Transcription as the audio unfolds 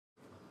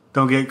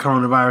don't get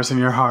coronavirus in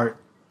your heart.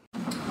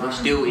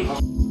 Let's do it.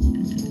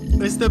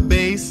 It's the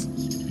base.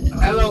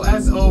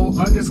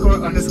 LOSO__G.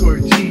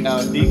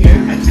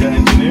 Deacon, the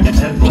engineer.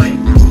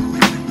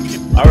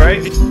 All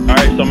right.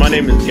 So my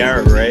name is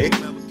Garret Ray,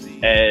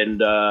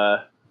 and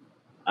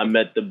I'm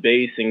at the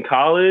base in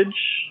college.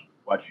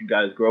 Watch you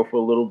guys grow for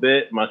a little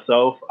bit.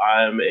 Myself,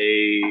 I'm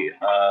a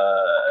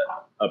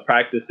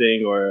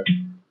practicing or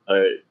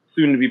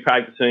soon to be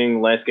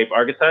practicing landscape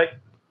architect.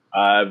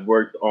 I've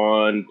worked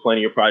on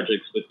plenty of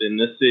projects within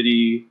the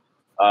city.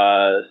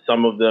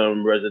 Some of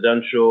them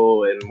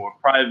residential and more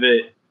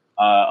private.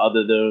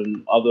 Other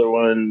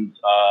ones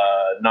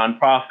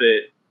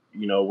nonprofit.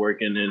 You know,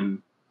 working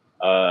in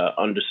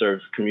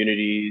underserved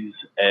communities,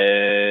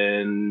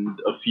 and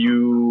a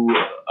few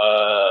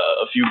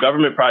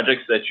government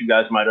projects that you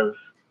guys might have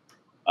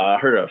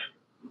heard of.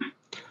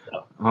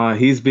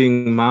 He's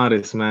being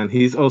modest, man.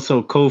 He's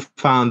also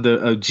co-founder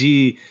of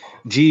G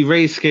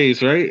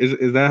Rayscapes, right?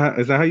 Is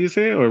that how you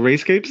say it, or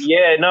Rayscapes?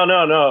 Yeah, no.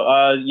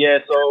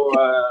 So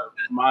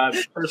my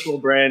personal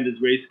brand is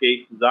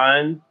Rayscape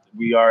Design.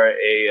 We are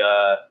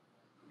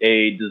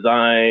a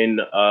design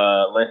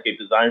landscape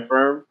design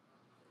firm.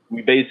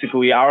 We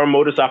basically, our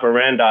modus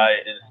operandi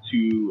is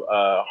to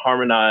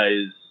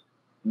harmonize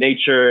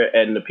nature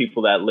and the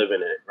people that live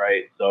in it,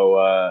 right?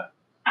 So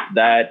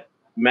that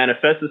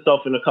manifests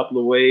itself in a couple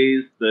of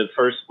ways. The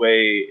first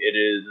way it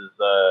is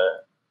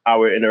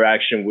our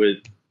interaction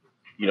with,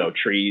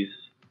 trees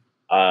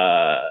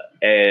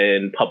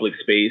and public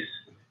space.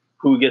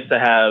 Who gets to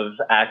have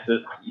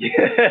access?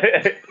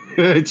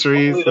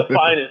 Trees.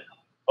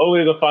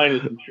 Only the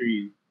finest in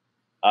trees.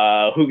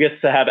 Who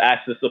gets to have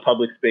access to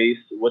public space?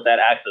 What that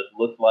access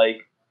looks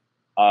like?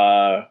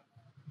 I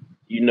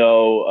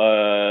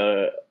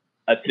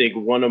think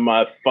one of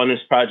my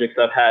funnest projects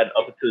I've had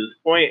up to this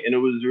point, and it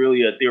was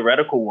really a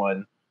theoretical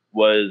one,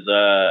 was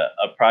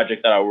a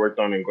project that I worked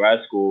on in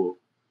grad school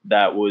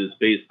that was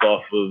based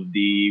off of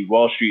the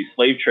Wall Street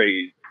slave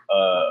trade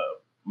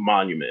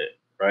monument,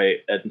 right?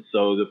 And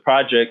so the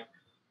project,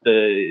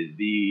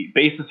 the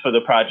basis for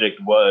the project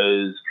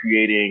was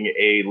creating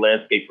a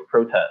landscape for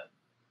protest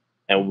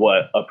and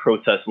what a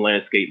protest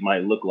landscape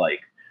might look like,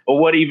 or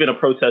what even a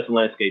protest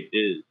landscape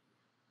is.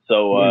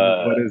 So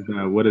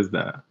what is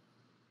that?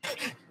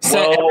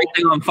 Set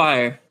everything on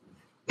fire.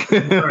 You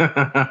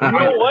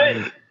know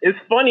what? It's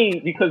funny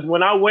because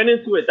when I went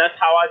into it, that's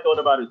how I thought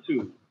about it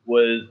too.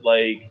 Was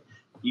like,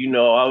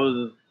 I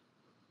was,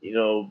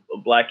 a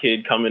black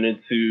kid coming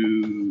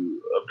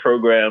into a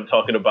program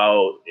talking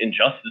about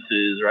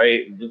injustices,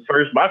 right?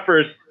 My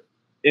first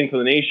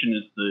inclination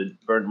is to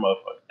burn the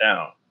motherfucker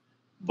down.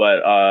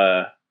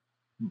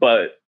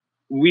 But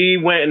we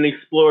went and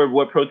explored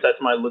what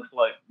protest might look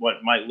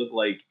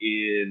like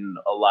in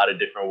a lot of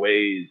different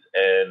ways,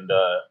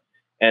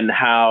 and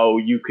how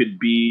you could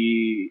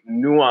be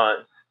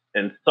nuanced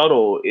and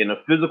subtle in a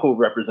physical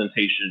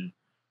representation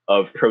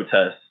of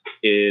protest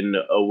in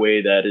a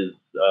way that is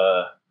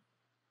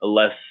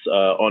less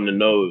on the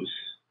nose.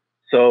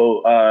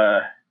 So,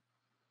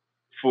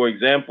 for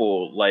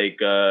example, like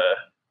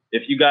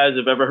if you guys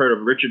have ever heard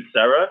of Richard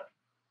Serra,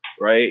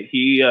 right?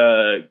 He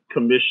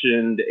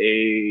commissioned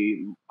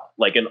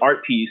an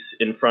art piece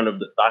in front of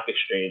the stock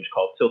exchange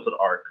called Tilted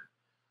Arc.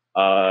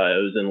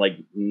 It was in like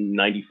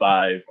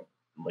 95,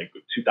 like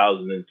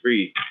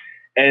 2003.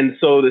 And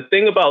so the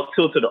thing about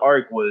Tilted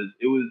Arc was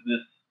it was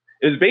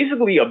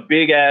basically a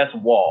big ass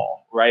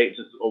wall, right?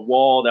 Just a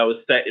wall that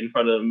was set in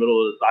front of the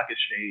middle of the stock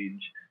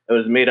exchange. It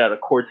was made out of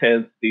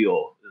Corten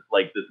steel. It's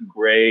like this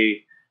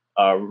gray,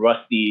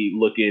 rusty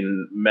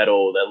looking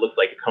metal that looks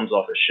like it comes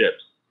off of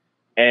ships.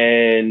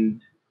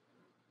 And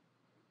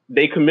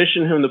they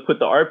commissioned him to put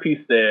the art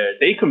piece there.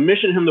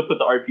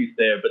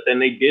 But then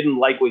they didn't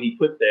like what he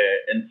put there.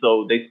 And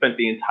so they spent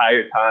the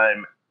entire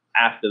time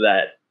after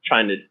that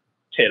trying to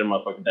tear the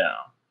motherfucker down.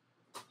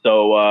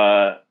 So,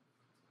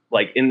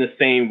 in the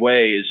same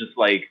way, it's just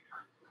like,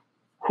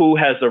 who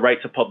has the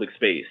right to public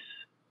space?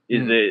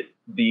 Is it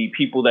the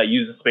people that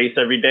use the space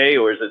every day,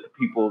 or is it the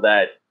people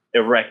that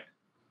erect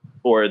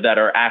or that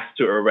are asked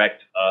to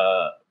erect,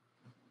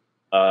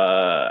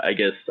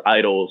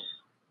 idols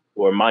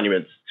or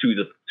monuments to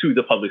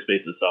the public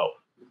space itself?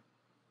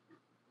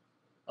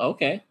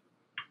 Okay.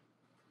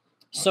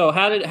 So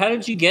how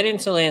did you get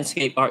into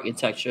landscape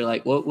architecture?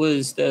 Like, what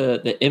was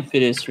the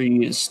impetus for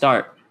you to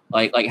start?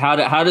 Like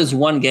how does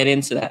one get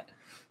into that?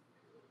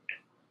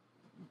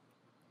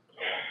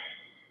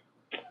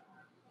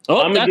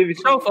 I'm gonna give it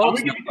to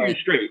you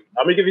straight.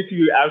 I'm gonna give it to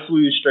you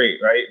absolutely straight,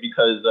 right?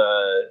 Because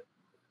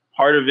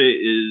part of it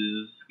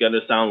is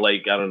gonna sound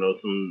like, I don't know,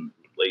 some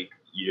like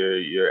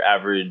your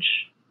average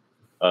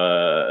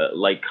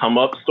come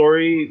up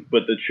story,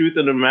 but the truth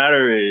of the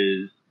matter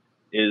is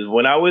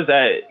when I was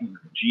at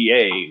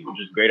GA, which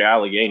is Greater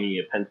Allegheny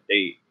at Penn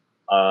State,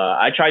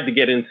 I tried to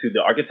get into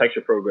the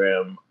architecture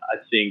program, I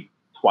think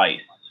twice,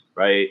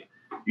 right?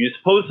 You're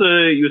supposed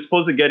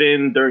to get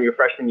in during your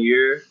freshman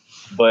year,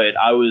 but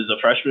I was a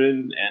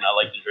freshman and I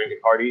like to drink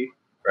and party,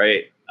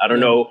 right? I don't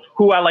know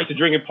who I like to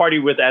drink and party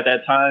with at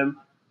that time,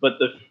 but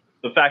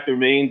the fact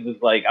remains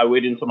is like I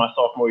waited until my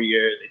sophomore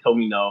year. They told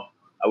me no.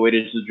 I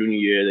waited until junior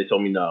year. They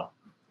told me no.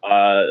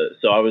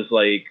 So I was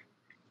like,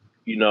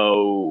 you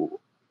know,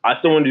 I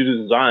still want to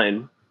do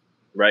design,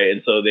 right?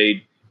 And so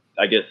they,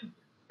 I guess,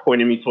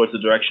 pointed me towards the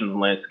direction of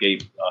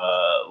landscape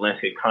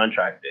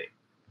contracting.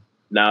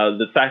 Now,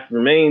 the fact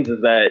remains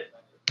is that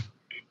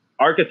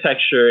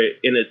architecture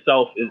in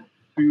itself is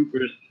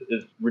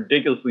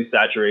ridiculously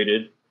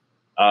saturated.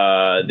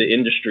 The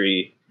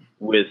industry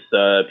with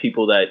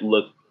people that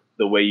look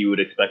the way you would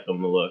expect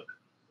them to look,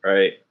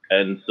 right?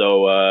 And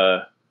so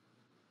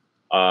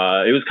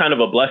it was kind of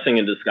a blessing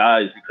in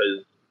disguise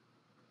because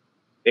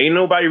ain't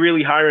nobody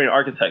really hiring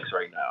architects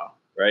right now,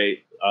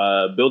 right?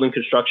 Building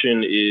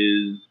construction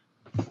is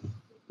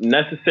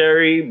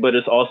necessary, but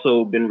it's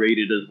also been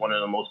rated as one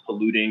of the most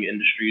polluting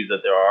industries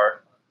that there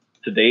are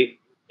to date.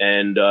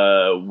 And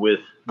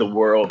with the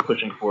world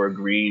pushing for a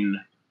green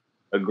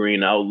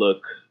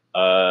outlook,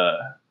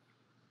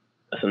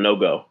 that's a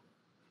no-go.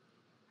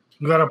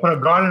 You got to put a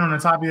garden on the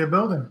top of your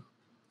building.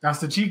 That's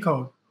the cheat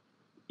code.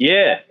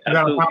 Yeah, you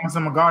got to promise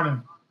them a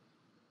garden.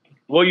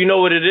 Well, you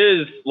know what it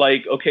is.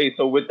 Like, okay,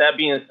 so with that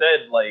being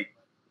said, like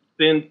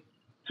since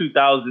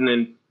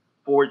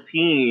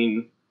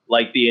 2014,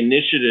 like the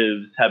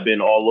initiatives have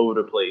been all over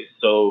the place.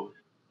 So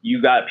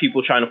you got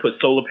people trying to put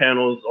solar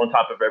panels on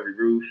top of every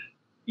roof.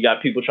 You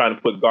got people trying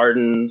to put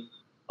gardens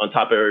on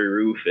top of every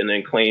roof and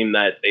then claim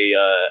that they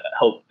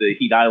help the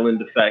heat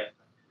island effect.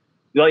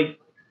 Like,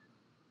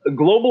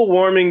 global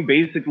warming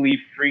basically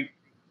freaked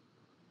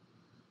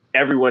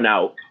everyone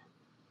out.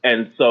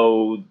 And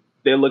so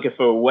they're looking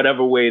for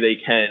whatever way they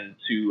can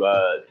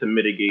to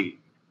mitigate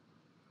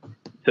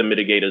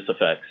its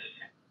effects.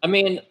 I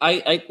mean,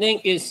 I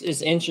think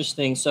it's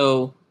interesting.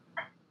 So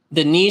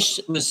the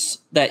niche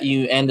that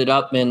you ended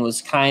up in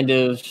was kind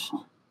of,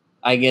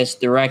 I guess,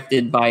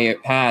 directed by your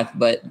path.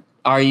 But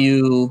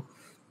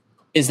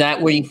is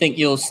that where you think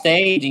you'll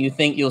stay? Do you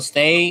think you'll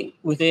stay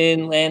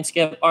within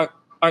landscape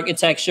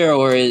architecture,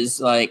 or is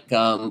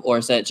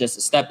that just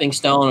a stepping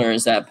stone, or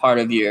is that part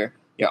of your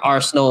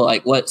arsenal?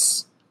 Like, well,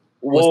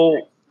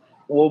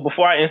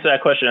 before I answer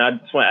that question, I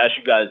just want to ask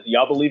you guys: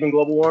 y'all believe in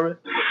global warming?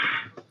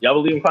 Y'all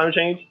believe in climate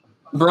change?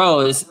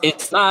 Bro,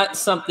 it's not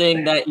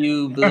something that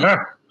you believe.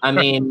 I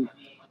mean,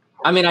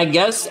 I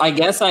guess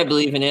I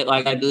believe in it.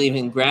 Like, I believe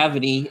in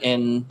gravity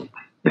and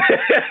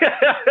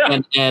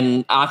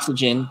and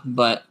oxygen,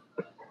 but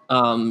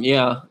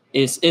yeah,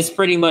 it's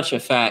pretty much a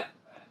fact.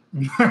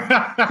 Do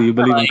you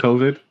believe in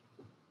COVID?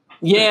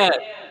 Yeah.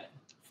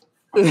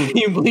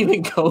 You believe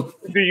in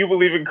COVID? Do you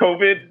believe in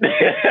COVID?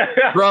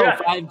 Bro,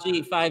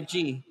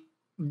 5G.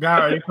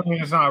 God, you telling me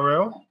it's not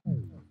real?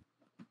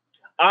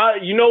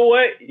 You know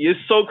what? It's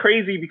so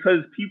crazy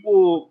because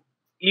people,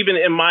 even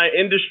in my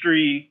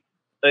industry,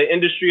 the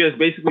industry is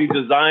basically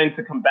designed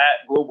to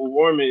combat global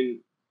warming,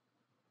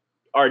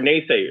 are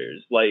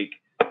naysayers. Like,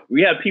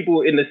 we have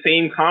people in the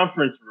same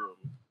conference room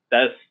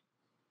that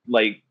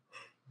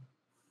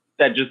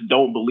just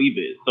don't believe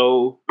it.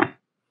 So,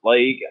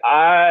 like,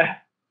 I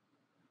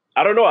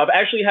don't know. I've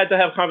actually had to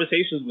have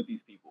conversations with these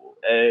people,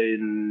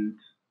 and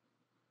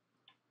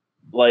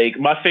like,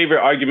 my favorite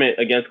argument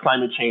against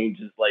climate change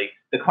is like,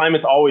 the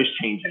climate's always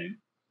changing.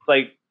 It's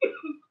like,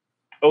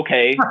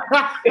 okay.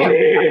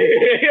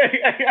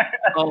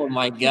 Oh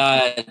my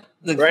God.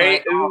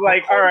 Right? It's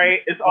like, all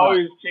right, it's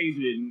always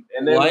changing.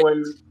 And then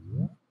when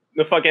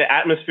the fucking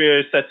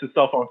atmosphere sets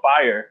itself on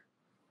fire,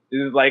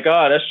 it's like,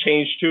 oh, that's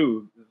changed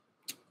too.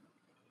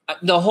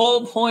 The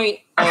whole point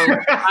of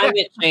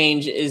climate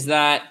change is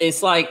that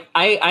it's like,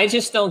 I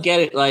just don't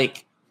get it.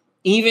 Like,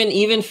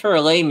 even for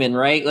a layman,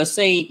 right? Let's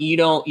say you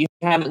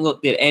haven't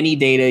looked at any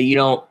data, you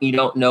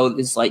don't know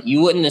this, like,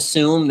 you wouldn't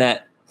assume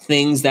that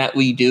things that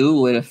we do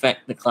would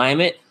affect the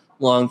climate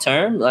long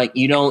term. Like,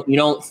 you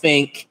don't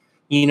think,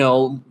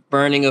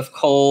 burning of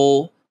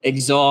coal,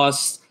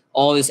 exhaust,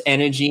 all this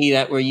energy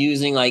that we're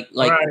using, like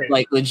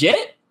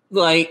legit.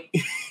 Like,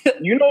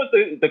 what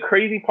the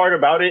crazy part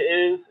about it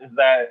is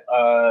that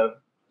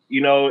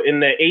in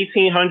the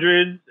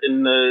 1800s,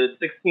 in the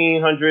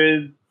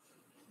 1600s,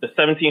 the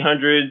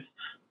 1700s,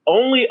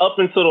 only up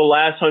until the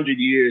last 100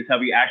 years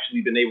have we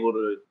actually been able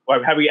to,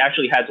 or have we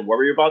actually had to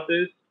worry about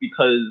this,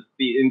 because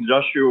the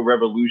Industrial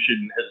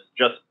Revolution has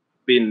just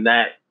been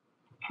that,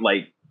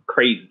 like,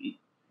 crazy,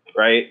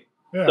 right?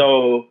 Yeah.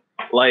 So,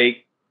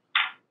 like,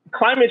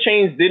 climate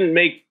change didn't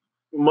make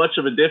much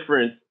of a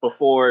difference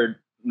before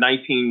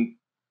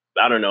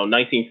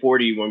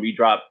 1940, when we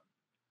dropped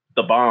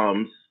the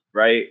bombs,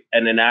 right?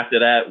 And then after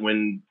that,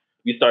 when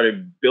we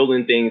started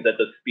building things at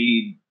the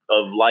speed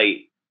of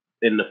light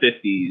in the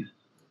 50s,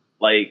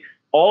 like,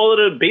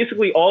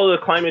 basically all of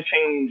the climate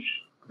change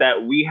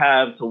that we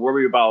have to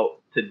worry about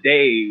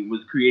today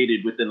was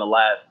created within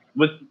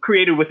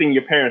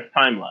your parents'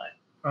 timeline.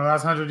 Oh,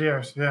 that's 100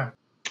 years, yeah.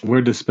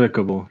 We're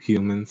despicable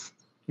humans.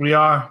 We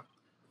are.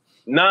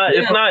 No,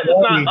 it's not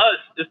us.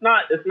 It's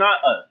not us.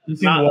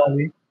 It's not us.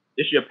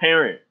 It's your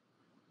parents.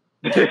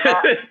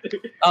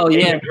 Oh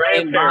yeah,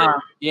 grandma.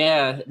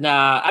 Yeah,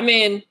 nah. I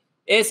mean,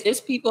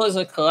 it's people as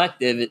a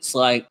collective. It's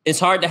like it's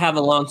hard to have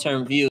a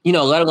long-term view, you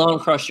know, let alone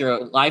across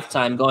your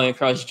lifetime, going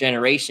across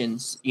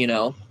generations, you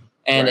know,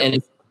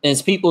 and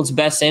it's people's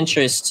best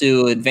interest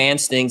to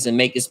advance things and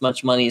make as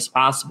much money as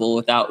possible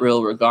without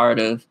real regard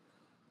of,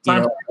 you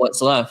know,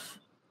 what's left.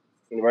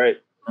 Right.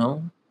 You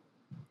know?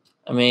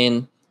 I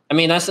mean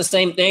that's the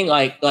same thing.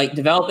 Like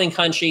developing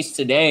countries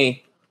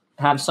today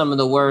have some of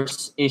the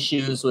worst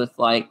issues with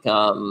like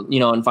you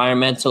know,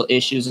 environmental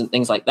issues and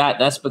things like that.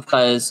 That's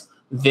because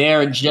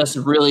they're just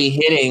really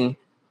hitting,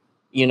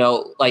 you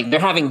know, like they're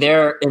having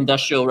their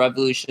industrial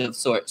revolution of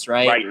sorts,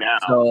 right? Right now.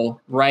 So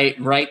right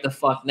the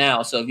fuck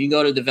now. So if you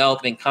go to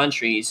developing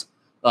countries,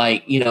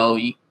 like, you know,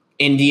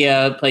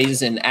 India,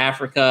 places in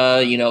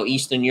Africa, you know,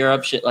 Eastern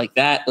Europe, shit like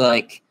that,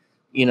 like,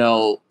 you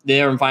know,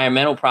 their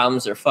environmental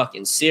problems are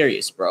fucking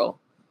serious, bro.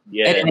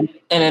 Yeah. And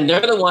then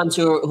they're the ones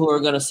who are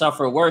going to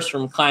suffer worse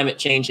from climate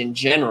change in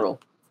general,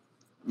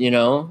 you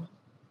know?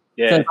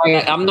 Yeah.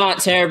 I'm not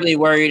terribly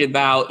worried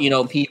about, you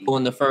know, people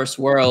in the first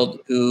world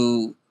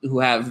who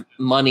have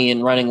money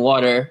and running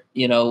water.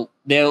 You know,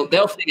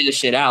 they'll figure this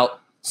shit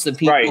out. So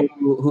people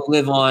who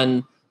live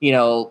on, you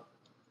know,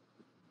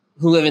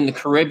 who live in the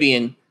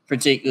Caribbean,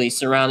 particularly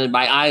surrounded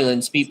by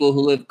islands, people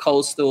who live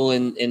coastal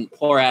in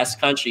poor ass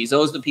countries,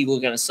 those are the people who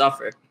are going to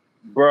suffer.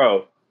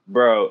 Bro,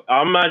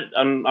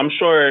 I'm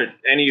sure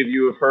any of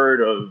you have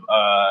heard of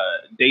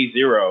Day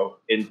Zero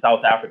in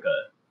South Africa.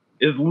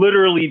 It's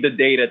literally the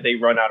day that they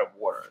run out of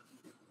water.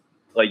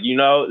 Like, you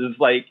know, it's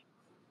like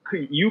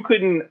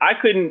I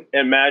couldn't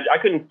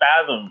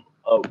fathom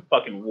a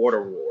fucking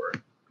water war,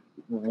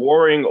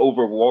 warring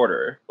over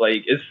water.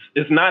 Like,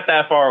 it's not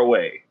that far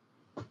away.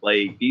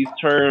 Like, these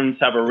terms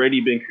have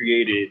already been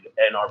created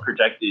and are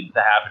projected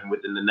to happen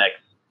within the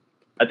next,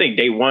 I think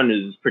day one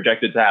is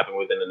projected to happen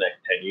within the next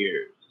 10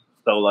 years.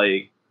 So,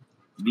 like,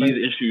 these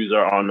issues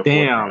are on the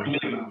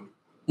forefront.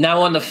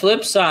 Now, on the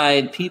flip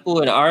side, people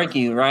would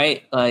argue,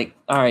 right? Like,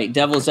 all right,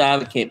 devil's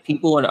advocate,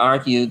 people would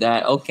argue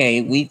that,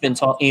 okay, we've been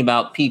talking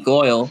about peak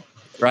oil,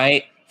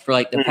 right, for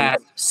like the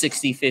past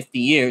 60, 50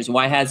 years.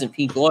 Why hasn't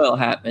peak oil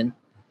happened?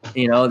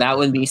 You know, that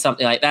would be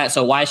something like that.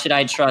 So why should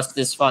I trust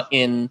this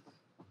fucking,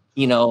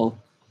 you know,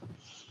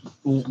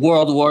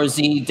 World War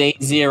Z, Day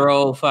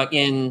Zero,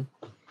 fucking,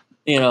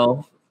 you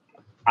know?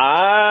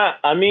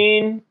 I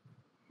mean,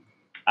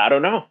 I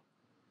don't know,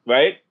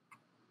 right?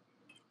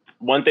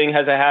 One thing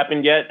hasn't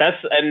happened yet. That's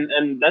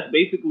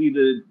basically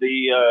the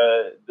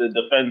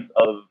defense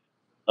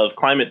of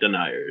climate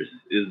deniers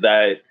is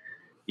that,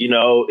 you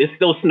know, it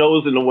still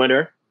snows in the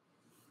winter.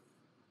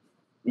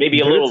 Maybe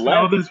a little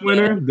less. This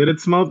winter? Did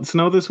it snow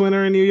this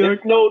winter in New York?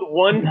 It snowed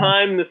one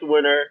time this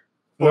winter.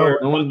 No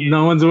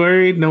one's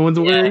worried. No one's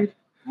worried.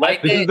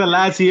 This is the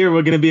last year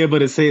we're gonna be able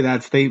to say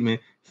that statement.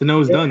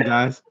 Snow's done,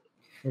 guys.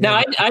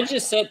 No, I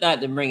just said that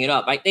to bring it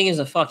up. I think it's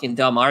a fucking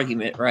dumb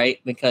argument, right?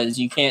 Because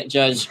you can't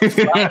judge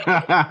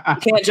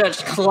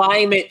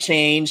climate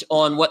change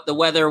on what the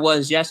weather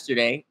was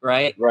yesterday,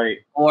 right? Right.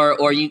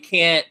 Or you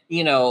can't,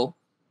 you know,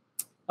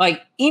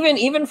 like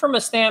even from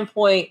a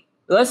standpoint,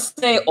 let's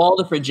say all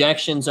the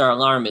projections are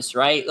alarmist,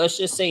 right? Let's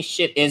just say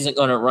shit isn't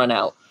going to run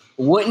out.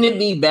 Wouldn't it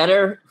be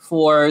better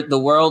for the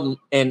world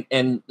and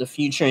the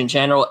future in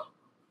general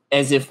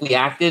as if we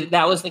acted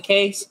that was the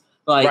case?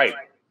 Like, right.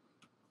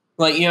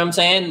 Like, you know what I'm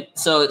saying?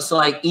 So it's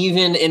like,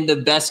 even in the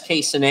best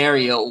case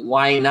scenario,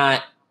 why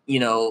not, you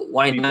know,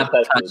 why not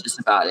be conscious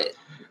about it?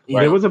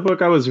 There was a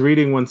book I was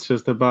reading once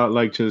just about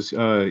like just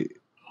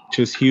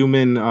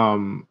human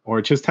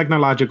or just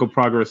technological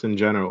progress in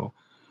general,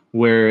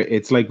 where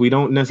it's like we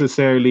don't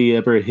necessarily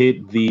ever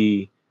hit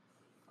the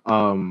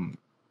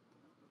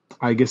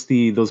I guess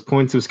those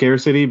points of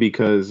scarcity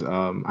because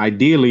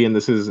ideally, and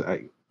this is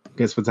I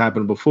guess what's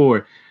happened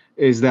before,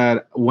 is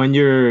that when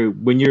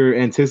you're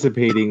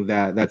anticipating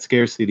that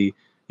scarcity,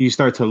 you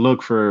start to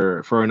look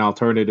for an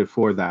alternative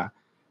for that,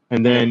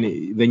 and then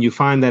you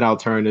find that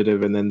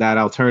alternative, and then that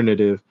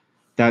alternative,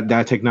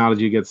 that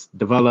technology gets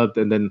developed,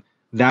 and then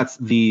that's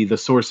the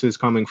sources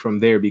coming from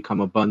there become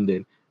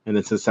abundant, and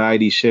then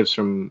society shifts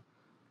from,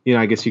 you know,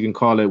 I guess you can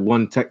call it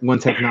one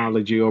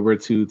technology over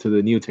to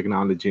the new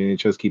technology, and it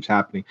just keeps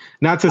happening.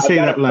 Not to say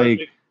that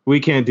like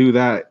we can't do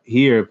that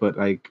here, but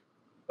like.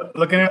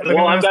 I've got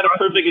a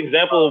perfect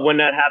example of when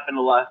that happened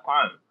the last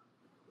time,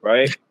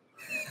 right?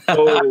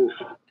 So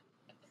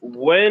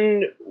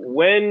when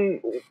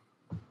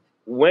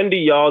do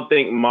y'all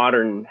think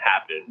modern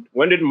happened?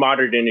 When did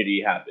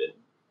modernity happen?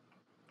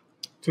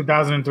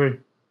 2003.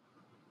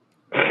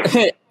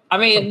 I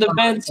mean, it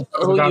depends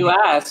who you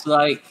ask.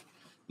 Like,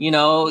 you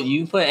know,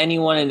 you put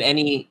anyone in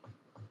any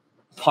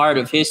part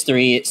of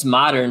history, it's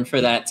modern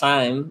for that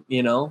time,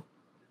 you know?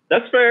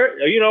 That's fair.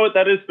 You know what?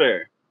 That is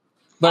fair.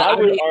 But I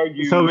would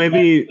argue so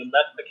maybe that the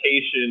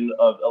domestication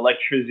of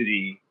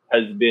electricity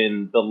has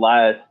been the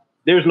last.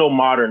 There's no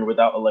modern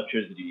without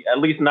electricity, at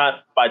least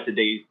not by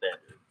today's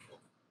standards.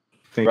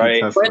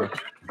 Right?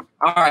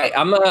 All right,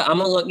 I'm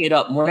gonna look it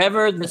up.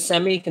 Whenever the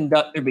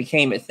semiconductor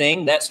became a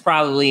thing, that's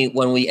probably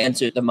when we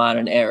entered the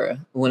modern era.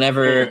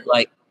 Whenever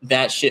like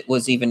that shit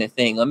was even a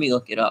thing. Let me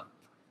look it up.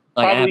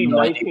 Like, I have Probably no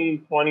idea.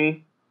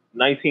 1920,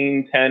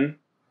 1910.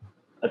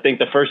 I think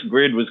the first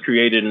grid was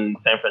created in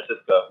San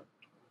Francisco.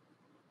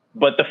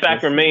 But the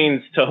fact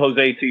remains, to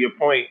Jose, to your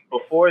point,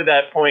 before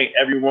that point,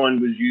 everyone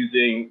was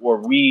using, or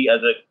we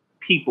as a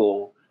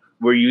people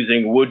were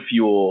using wood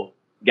fuel,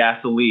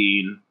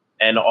 gasoline,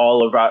 and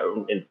all of our,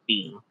 and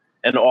steam,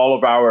 and all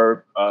of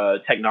our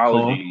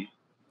technologies,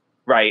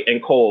 right,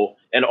 and coal,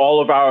 and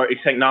all of our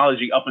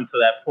technology up until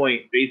that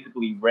point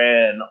basically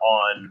ran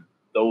on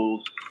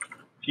those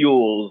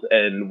fuels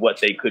and what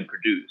they could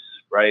produce,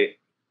 right?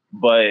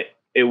 But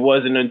it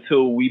wasn't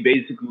until we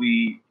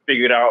basically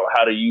figured out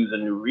how to use a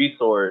new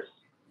resource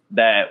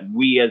that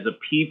we as a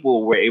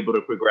people were able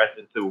to progress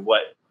into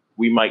what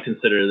we might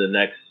consider the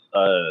next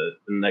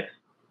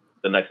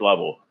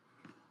level.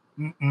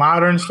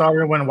 Modern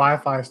started when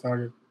Wi-Fi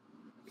started.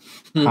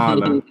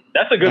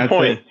 That's a good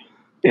point.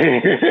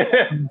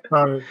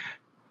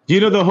 You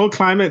know, the whole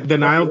climate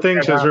denial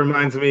thing just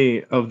reminds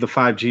me of the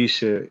 5G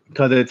shit,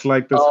 because it's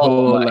like this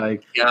whole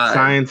like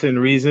science and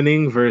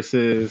reasoning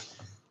versus,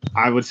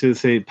 I would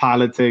just say,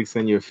 politics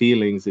and your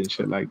feelings and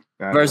shit like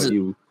that. Versus, what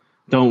you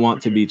don't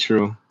want to be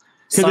true.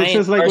 Because it's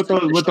just like with the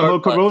whole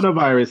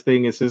coronavirus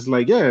thing, it's just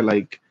like, yeah,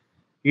 like,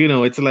 you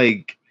know, it's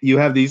like you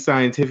have these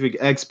scientific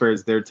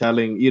experts, they're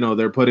telling, you know,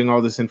 they're putting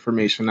all this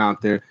information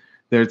out there.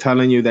 They're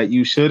telling you that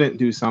you shouldn't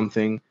do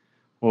something,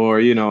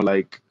 or, you know,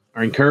 like,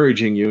 are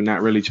encouraging you,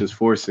 not really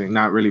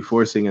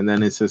forcing. And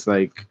then it's just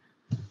like,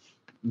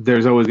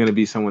 there's always going to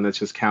be someone that's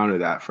just counter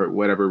that for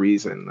whatever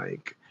reason.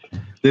 Like,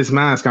 this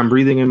mask, I'm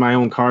breathing in my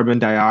own carbon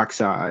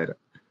dioxide.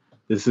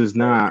 This is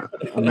not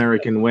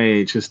American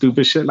wage. Just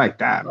stupid shit like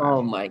that, man.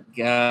 Oh my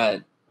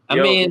God. I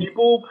Yo, mean,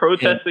 people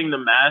protesting the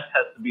mask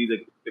has to be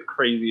the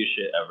craziest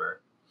shit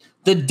ever.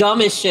 The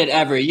dumbest shit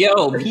ever.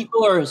 Yo,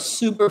 people are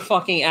super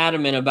fucking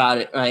adamant about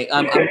it. Right?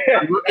 I'm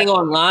looking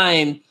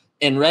online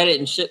and Reddit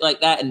and shit like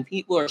that, and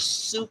people are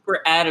super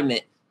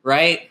adamant,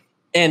 right?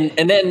 And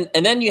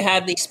then you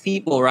have these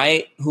people,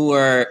 right, who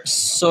are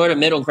sort of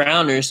middle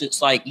grounders. It's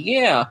like,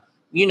 yeah,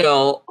 you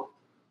know,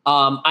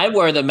 I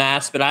wear the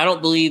mask, but I don't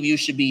believe you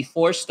should be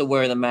forced to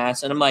wear the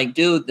mask. And I'm like,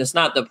 dude, that's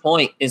not the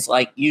point. It's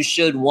like, you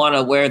should want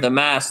to wear the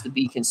mask to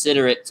be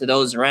considerate to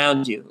those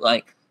around you.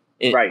 Like,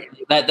 right.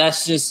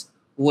 That's just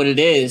what it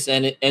is.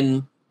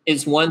 And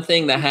it's one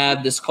thing to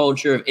have this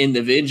culture of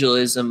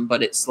individualism,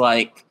 but it's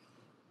like,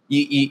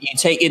 you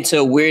take it to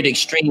a weird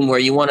extreme where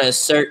you want to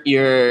assert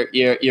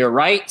your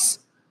rights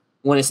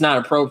when it's not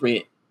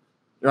appropriate,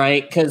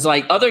 right? Because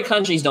like other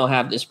countries don't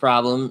have this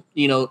problem.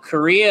 You know,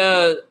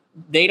 Korea,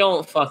 they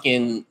don't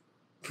fucking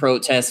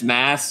protest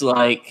masks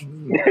like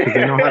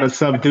they know how to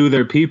subdue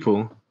their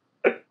people.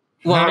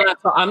 Well,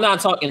 I'm not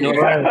talking North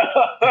Korea.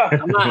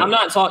 I'm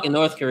not talking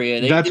North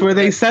Korea. That's where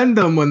they send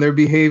them when they're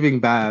behaving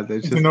bad.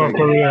 It's just North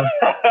Korea.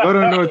 Go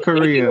to North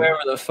Korea.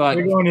 Wherever the fuck.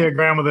 They're going to your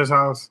grandmother's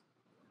house.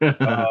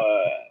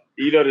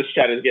 You know this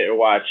chat is getting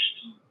watched.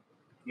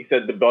 He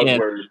said the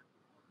buzzword.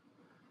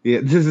 Yeah,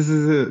 this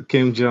is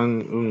Kim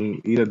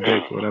Jong-un, eat a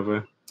dick,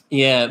 whatever.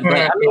 Yeah, but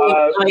I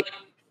mean, like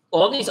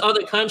all these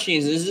other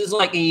countries, this is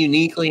like a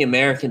uniquely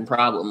American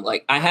problem.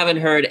 Like I haven't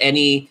heard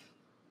any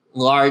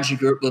large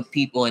group of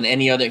people in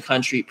any other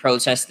country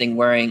protesting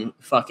wearing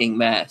fucking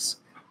masks.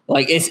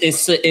 Like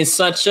it's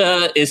such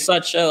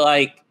a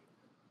like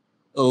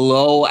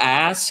low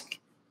ask.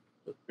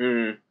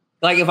 Mm.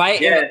 Like if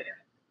I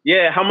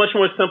how much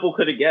more simple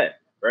could it get,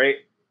 right?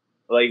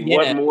 Like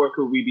what more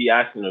could we be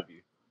asking of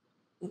you?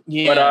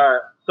 Yeah.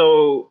 But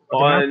so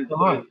on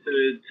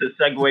to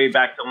segue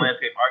back to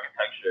landscape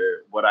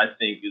architecture, what I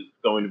think is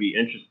going to be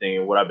interesting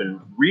and what I've been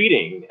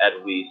reading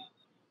at least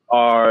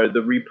are the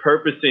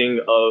repurposing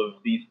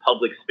of these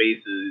public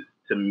spaces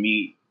to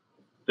meet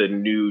the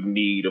new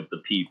need of the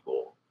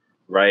people,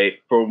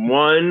 right? For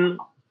one,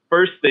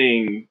 first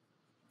thing,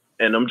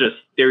 and I'm just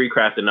theory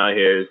crafting out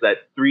here, is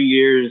that 3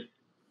 years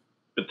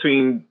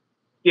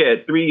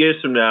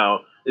from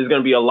now, there's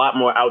going to be a lot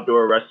more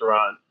outdoor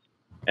restaurants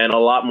and a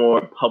lot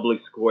more public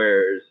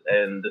squares,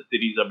 and the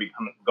cities are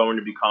going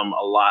to become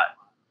a lot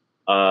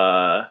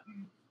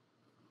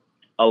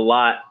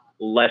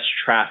less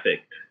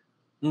trafficked.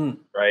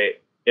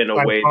 Right, in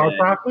a way that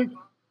traffic?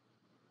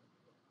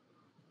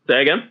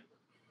 Say again?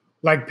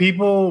 Like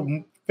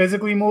people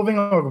physically moving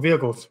or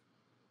vehicles?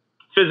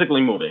 Physically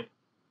moving.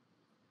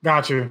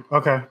 Got you.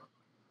 Okay.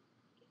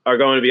 Are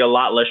going to be a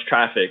lot less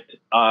trafficked.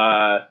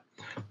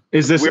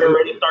 Is this? We're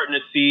already starting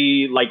to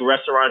see like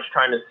restaurants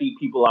trying to seat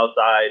people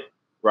outside.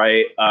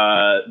 Right.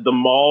 The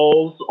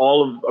malls,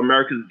 all of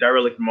America's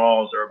derelict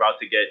malls, are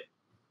about to get.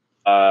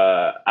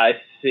 I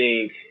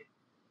think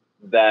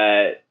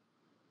that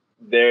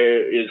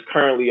there is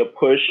currently a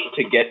push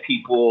to get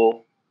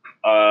people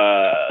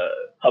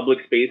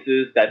public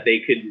spaces that they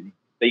could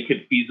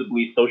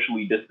feasibly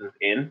socially distance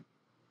in.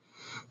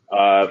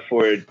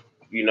 For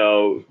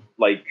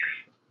like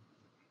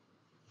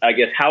I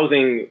guess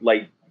housing,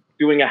 like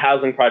doing a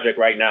housing project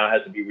right now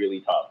has to be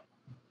really tough,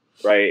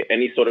 right?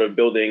 Any sort of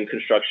building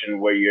construction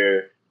where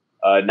you're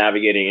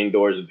navigating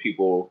indoors with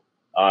people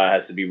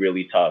has to be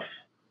really tough.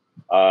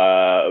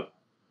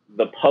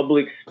 The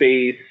public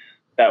space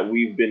that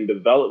we've been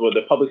developing, or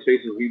the public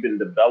spaces we've been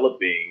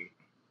developing,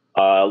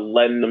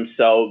 lend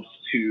themselves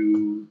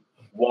to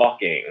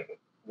walking,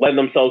 lend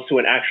themselves to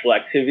an actual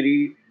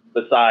activity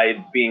besides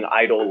being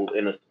idle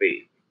in a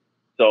space.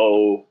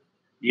 So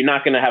you're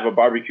not going to have a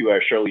barbecue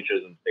at Shirley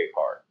Chisholm State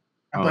Park.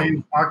 I thought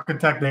you were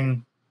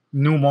architecting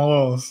new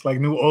malls, like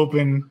new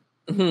open.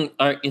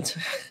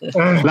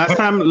 Last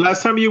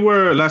time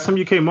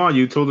you came on,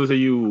 you told us that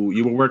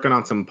you were working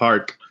on some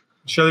park.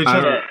 Shirley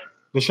Chisholm,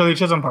 the Shirley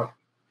Chisholm Park.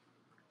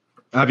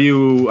 Have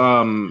you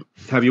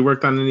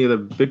worked on any of the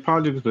big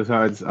projects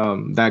besides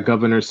that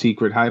Governor's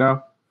Secret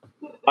hideout?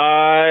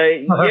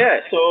 Yeah.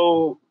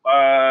 So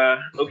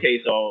okay.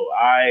 So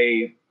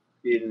I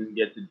didn't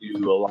get to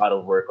do a lot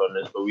of work on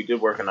this, but we did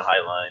work on the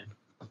High Line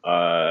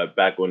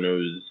back when it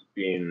was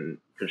being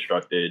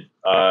constructed.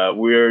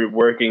 We're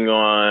working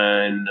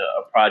on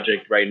a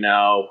project right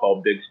now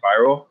called Big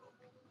Spiral,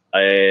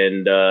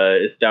 and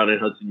it's down in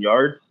Hudson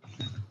Yards.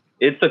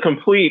 It's a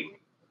complete.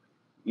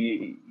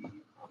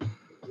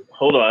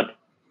 Hold on,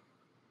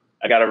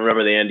 I gotta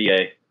remember the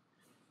NDA.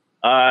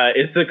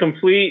 It's a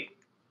complete.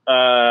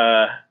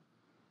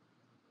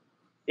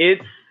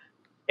 It's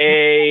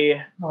a.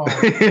 You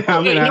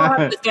don't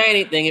have to say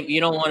anything if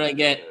you don't want to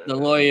get the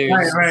lawyers.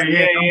 Right,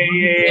 yeah.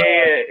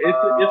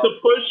 It's a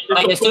push.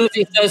 Like as soon as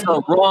he says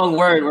the wrong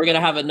word, we're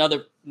gonna have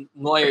another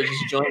lawyer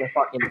just join the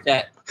fucking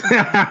chat.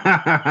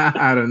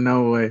 I don't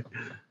know way.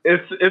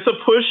 It's a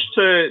push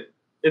to.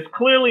 It's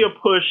clearly a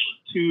push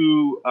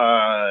to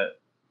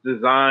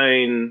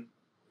design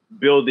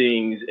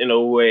buildings in a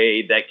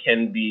way that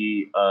can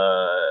be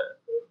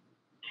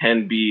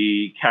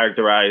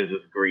characterized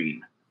as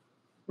green,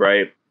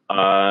 right?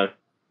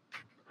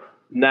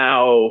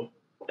 Now,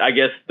 I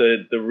guess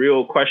the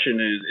real question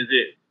is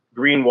it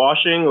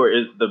greenwashing, or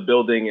is the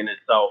building in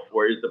itself,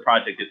 or is the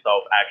project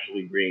itself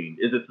actually green?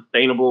 Is it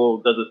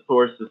sustainable? Does it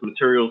source its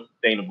materials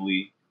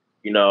sustainably?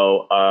 You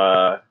know,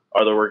 are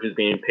the workers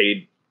being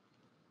paid,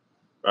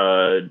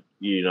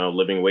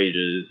 living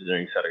wages,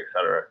 et cetera, et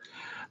cetera?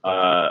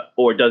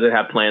 Or does it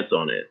have plants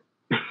on it?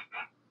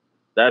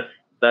 That's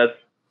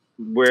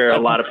where a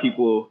lot of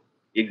people.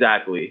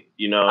 Exactly,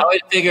 I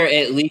would figure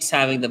at least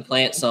having the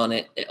plants on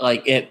it,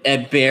 like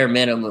at bare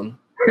minimum.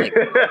 Like,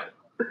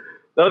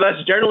 no,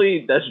 that's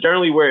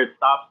generally where it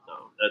stops,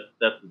 though.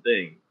 That's the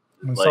thing.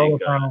 Like,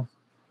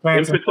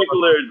 in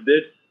particular,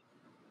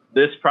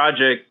 this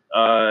project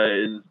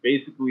is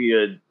basically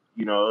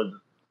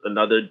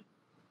another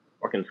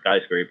fucking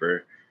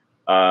skyscraper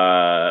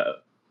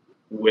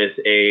with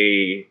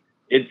a.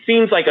 It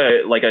seems like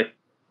a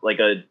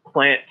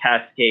plant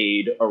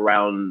cascade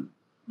around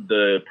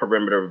the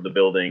perimeter of the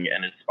building,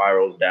 and it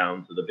spirals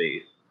down to the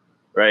base,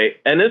 right?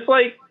 And it's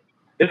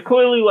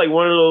clearly like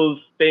one of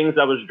those things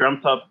that was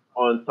dreamt up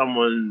on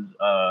someone's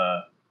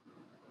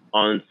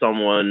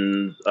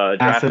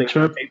drafting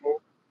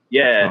table.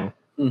 Yeah.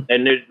 Oh.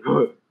 And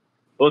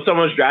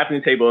someone's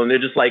drafting table, and they're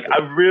just like,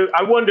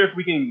 I wonder if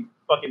we can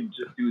fucking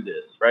just do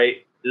this,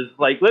 right? It's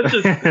like, let's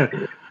just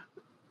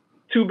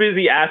too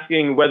busy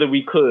asking whether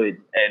we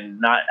could and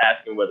not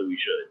asking whether we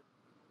should.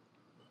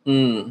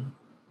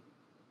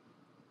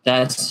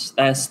 That's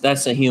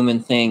a human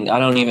thing. I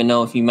don't even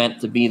know if you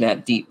meant to be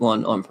that deep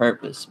one on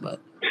purpose, but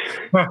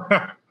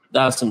that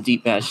was some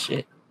deep ass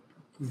shit.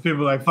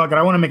 People are like, fuck it,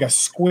 I want to make a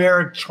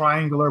square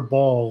triangular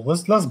ball.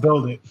 Let's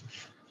build it.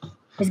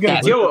 Let's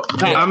get it. Yo,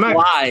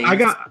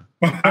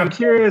 I'm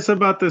curious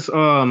about this.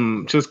 I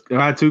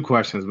had two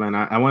questions, man.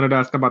 I wanted to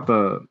ask about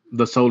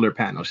the solar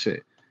panel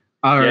shit.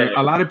 Are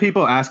a lot of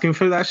people asking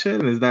for that shit?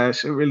 And is that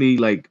shit really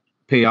like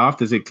pay off?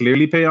 Does it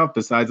clearly pay off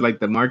besides like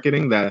the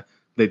marketing that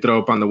they throw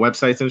up on the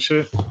websites and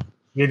shit?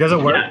 It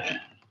doesn't work.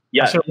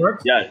 Yes. It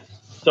works? Yes.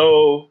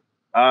 So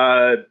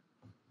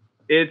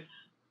it's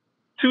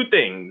two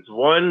things.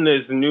 One,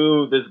 there's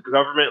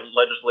government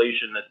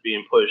legislation that's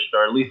being pushed,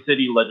 or at least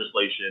city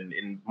legislation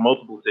in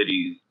multiple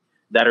cities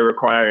that are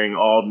requiring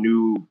all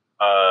new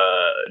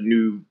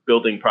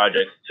building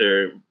projects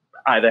to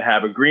either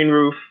have a green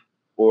roof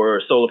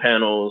or solar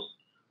panels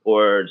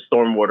or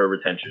stormwater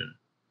retention.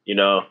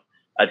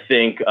 I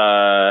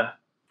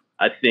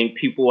think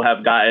people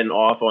have gotten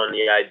off on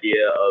the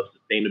idea of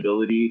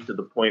sustainability to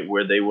the point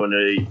where they want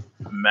to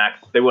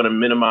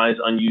minimize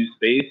unused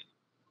space,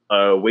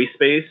 waste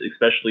space,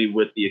 especially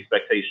with the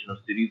expectation of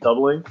cities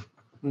doubling.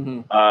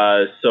 Mm-hmm.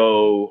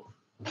 So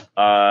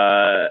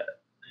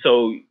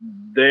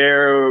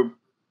they're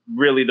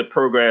really the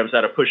programs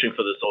that are pushing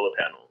for the solar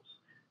panels.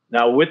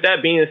 Now, with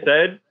that being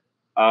said,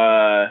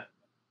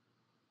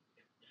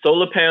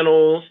 solar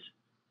panels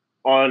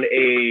on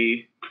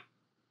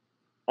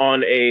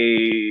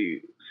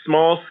a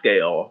small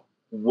scale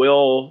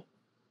will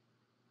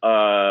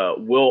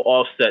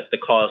offset the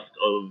cost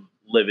of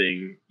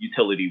living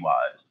utility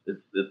wise.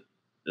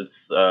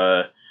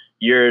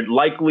 You're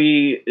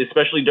likely,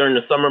 especially during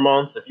the summer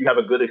months, if you have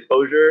a good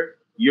exposure,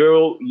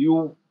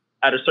 you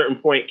at a certain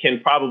point can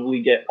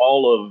probably get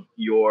all of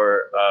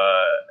your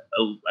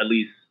at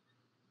least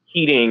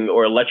heating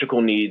or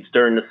electrical needs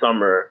during the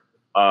summer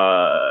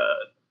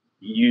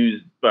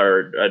used,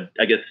 or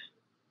I guess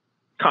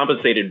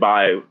compensated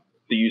by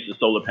the use of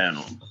solar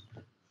panels.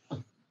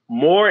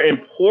 More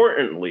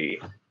importantly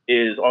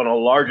is on a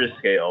larger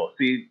scale.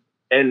 See,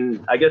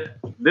 and I guess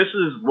this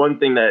is one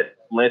thing that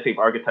landscape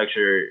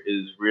architecture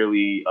is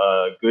really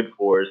good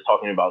for, is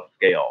talking about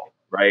scale,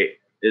 right?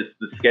 It's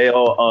the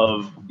scale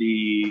of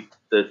the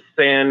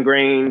sand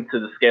grain to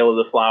the scale of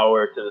the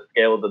flower to the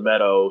scale of the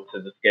meadow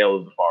to the scale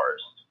of the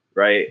forest,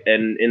 right?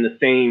 And in the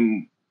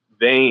same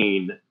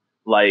vein,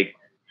 like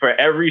for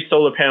every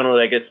solar panel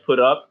that gets put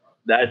up,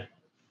 that's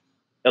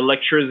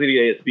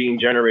electricity that's being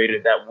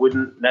generated that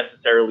wouldn't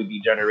necessarily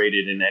be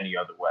generated in any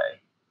other way,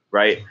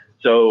 right?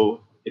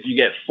 So if you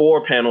get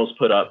 4 panels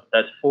put up,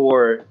 that's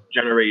 4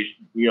 generators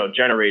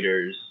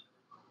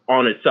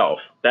on itself.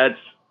 That's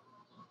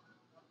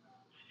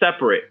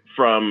separate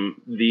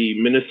from the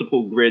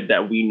municipal grid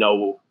that we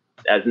know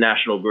as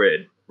national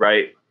grid,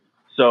 right?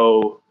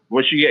 So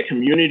once you get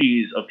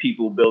communities of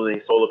people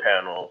building solar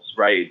panels,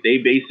 right, they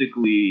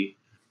basically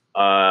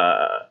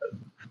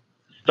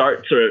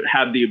start to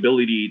have the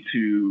ability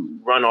to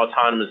run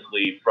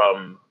autonomously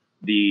from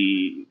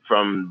the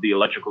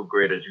electrical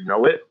grid as you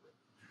know it.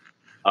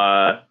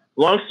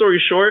 Long story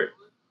short,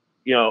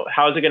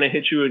 how's it going to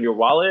hit you in your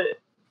wallet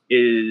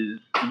is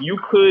you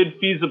could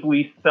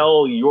feasibly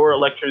sell your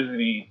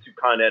electricity to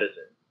Con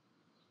Edison,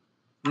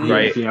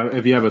 right?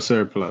 If you have a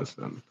surplus,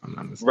 I'm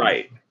not mistaken.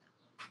 Right.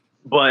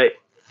 But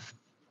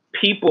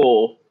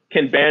people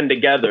can band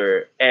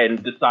together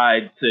and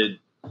decide to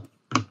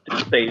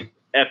say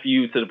F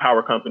you to the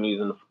power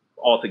companies and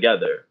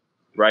altogether,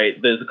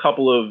 right? There's a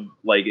couple of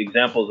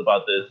examples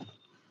about this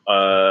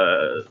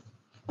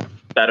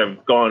that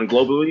have gone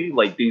globally,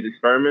 like these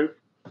experiments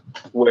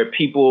where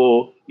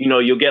people,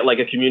 you'll get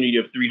a community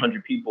of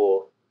 300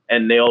 people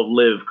and they'll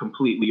live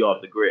completely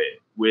off the grid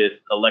with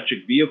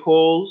electric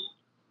vehicles,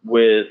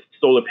 with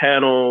solar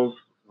panels,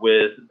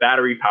 with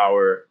battery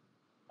power,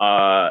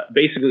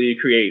 basically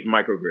to create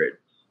microgrids.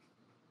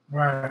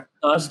 Right.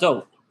 Oh, that's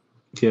dope.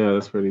 Yeah,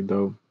 that's pretty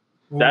dope.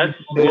 That's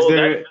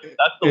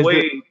the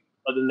way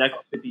of the next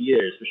 50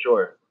 years for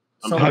sure.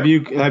 So have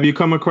you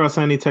come across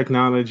any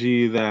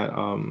technology that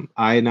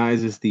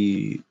ionizes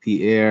the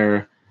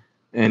air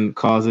and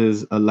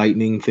causes a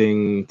lightning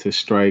thing to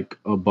strike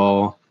a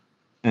ball,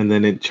 and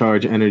then it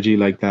charge energy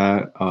like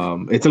that?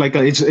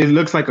 It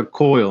looks like a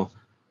coil.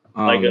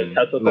 Like a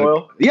Tesla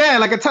coil? Yeah,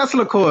 like a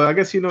Tesla coil. I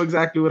guess you know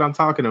exactly what I'm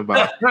talking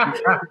about.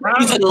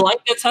 Is it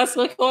like the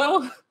Tesla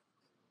coil?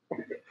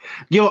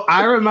 Yo,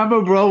 I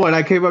remember, bro, when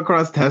I came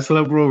across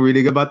Tesla, bro,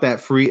 reading about that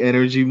free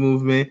energy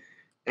movement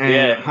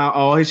and how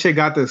all his shit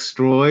got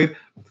destroyed.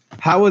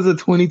 How was a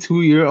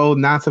 22-year-old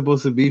not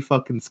supposed to be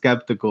fucking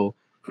skeptical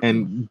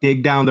and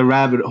dig down the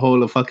rabbit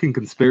hole of fucking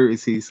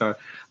conspiracy? So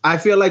I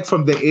feel like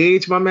from the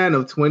age, my man,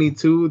 of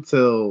 22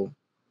 till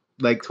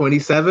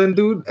 27,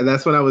 dude, and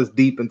that's when I was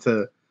deep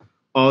into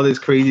all this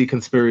crazy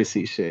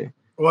conspiracy shit.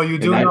 Well, you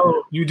do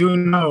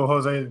know,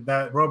 Jose,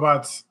 that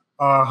robots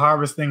are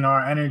harvesting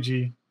our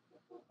energy,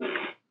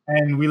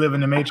 and we live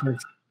in the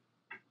Matrix,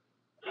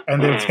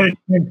 and they're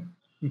taking.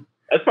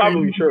 That's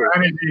probably true.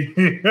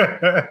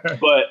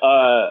 But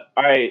all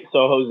right,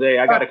 so Jose,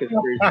 I got a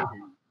conspiracy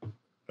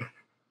theory.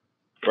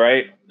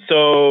 Right?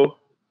 So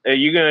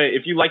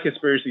if you like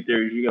conspiracy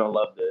theories, you're gonna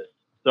love this.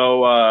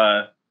 So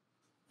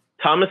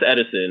Thomas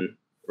Edison,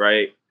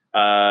 right,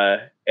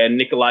 and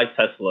Nikolai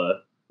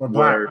Tesla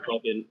were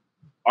fucking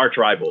arch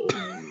rivals,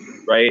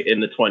 right, in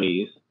the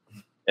 20s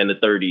and the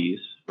 30s,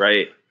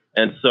 right?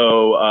 And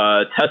so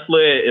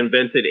Tesla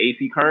invented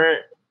AC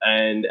current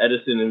and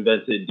Edison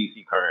invented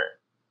DC current,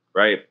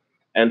 right?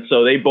 And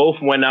so they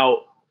both went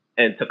out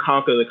and to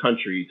conquer the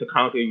country, to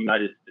conquer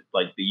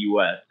the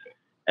US.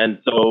 And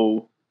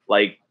so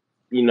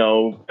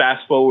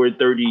fast forward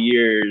 30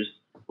 years,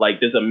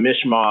 there's a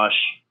mishmash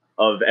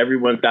of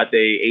everyone's got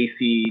their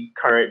AC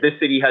current. This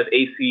city has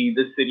AC,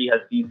 this city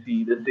has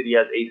DC, this city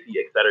has AC,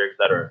 et cetera, et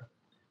cetera.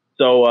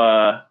 So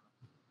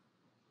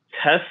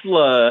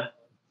Tesla,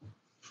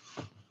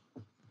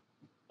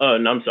 oh,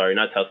 no, I'm sorry,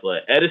 not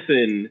Tesla.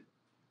 Edison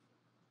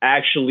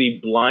actually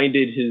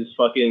blinded his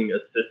fucking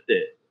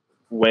assistant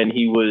when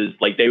he was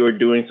they were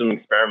doing some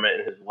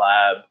experiment in his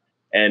lab,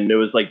 and there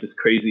was this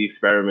crazy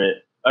experiment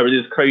or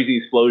this crazy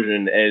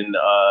explosion, and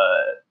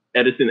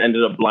Edison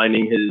ended up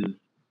blinding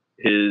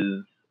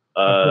his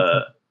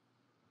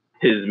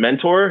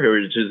mentor or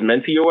his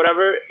mentee or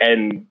whatever,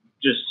 and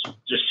just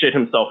shit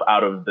himself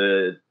out of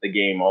the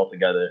game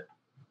altogether.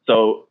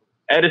 So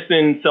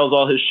Edison sells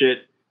all his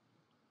shit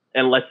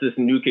and lets this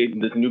new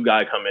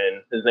guy come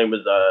in. His name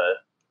was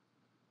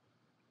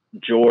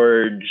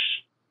George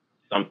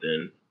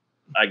something.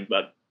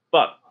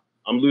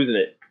 I'm losing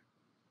it.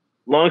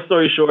 Long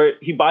story short,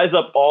 he buys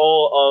up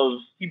all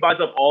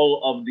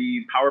of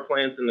the power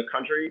plants in the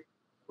country,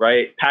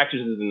 right?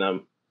 Packages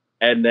them,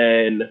 and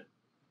then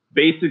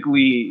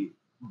basically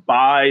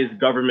buys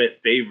government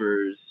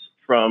favors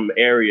from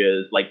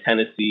areas like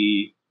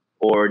Tennessee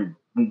or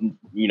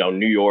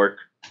New York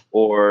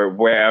or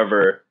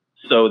wherever,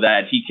 so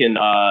that he can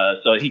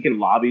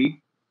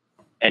lobby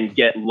and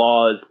get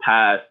laws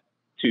passed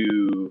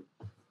to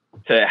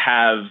to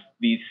have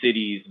these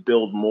cities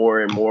build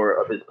more and more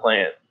of his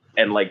plants,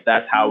 and like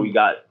that's how we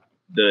got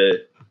the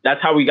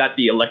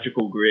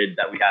electrical grid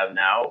that we have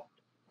now,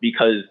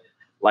 because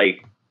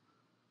like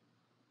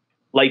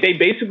they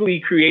basically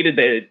created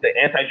the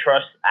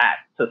Antitrust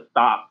Act to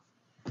stop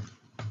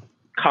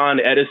Con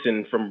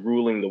Edison from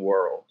ruling the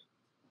world.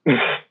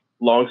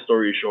 Long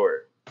story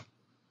short.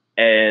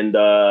 And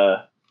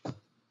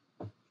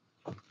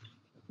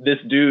this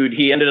dude,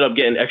 he ended up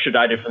getting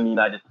extradited from the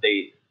United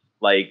States,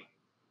 like,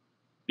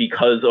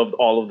 because of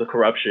all of the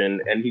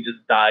corruption, and he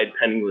just died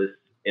penniless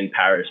in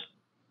Paris.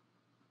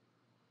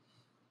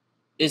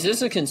 Is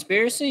this a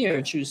conspiracy or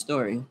a true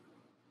story?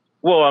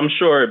 Well, I'm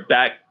sure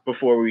back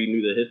before we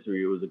knew the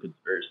history, it was a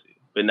conspiracy,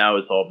 but now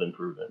it's all been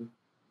proven.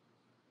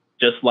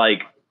 Just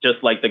like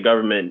the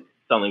government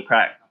selling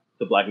crack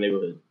to black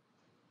neighborhoods.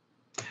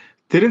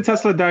 Didn't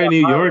Tesla die in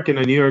New York in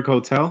a New York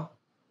hotel?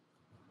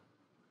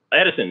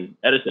 Edison.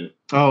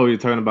 Oh, you're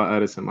talking about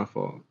Edison. My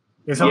fault.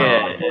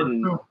 Yeah.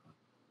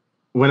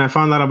 When I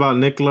found out about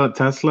Nikola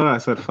Tesla, I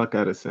said, "Fuck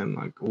Edison."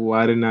 Like,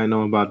 why didn't I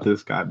know about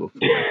this guy before?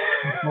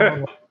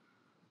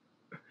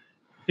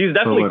 He's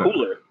definitely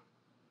cooler.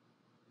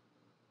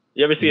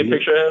 You ever see a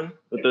picture of him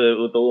with the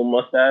little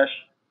mustache?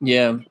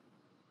 Yeah.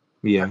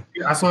 Yeah.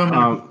 I saw him in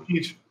the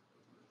Prestige.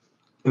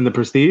 In the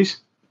Prestige?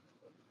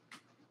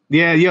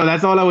 Yeah, yo,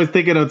 that's all I was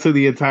thinking of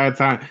the entire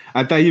time.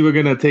 I thought you were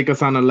gonna take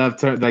us on a left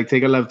turn, like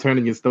take a left turn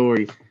in your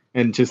story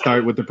and just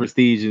start with the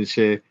Prestige and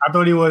shit. I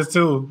thought he was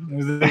too. It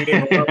was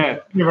a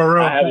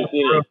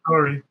real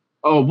story.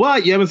 Oh,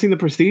 what? You haven't seen the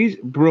Prestige,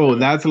 bro?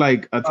 That's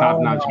like a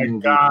top-notch movie.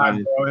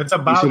 God, bro. It's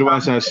about you should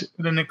watch that shit.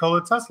 The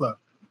Nikola Tesla.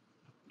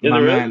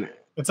 My man.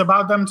 It's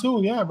about them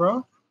too, yeah,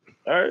 bro.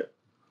 All right.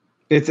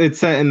 It's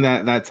set in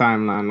that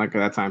timeline, like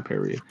that time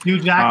period. Hugh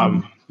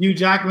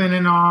Jackman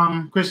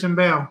and Christian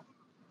Bale.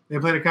 They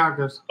play the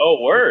characters.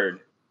 Oh,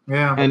 word.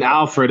 Yeah. And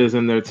Alfred is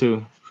in there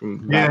too.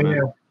 Yeah.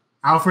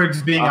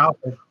 Alfred's being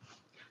Alfred.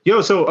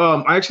 Yo, so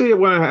I actually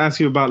want to ask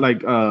you about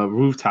like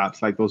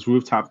rooftops, like those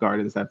rooftop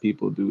gardens that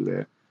people do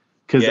there,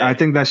 because I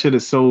think that shit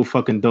is so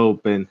fucking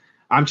dope. And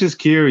I'm just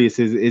curious,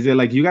 is it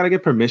like you got to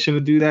get permission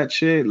to do that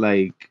shit,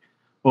 like,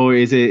 or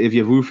is it if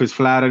your roof is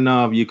flat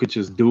enough you could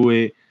just do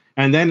it?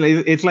 And then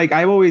it's like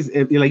I've always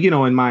like, you know,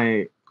 when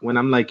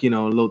I'm like, you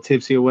know, a little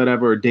tipsy or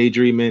whatever, or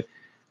daydreaming,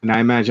 and I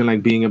imagine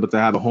like being able to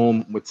have a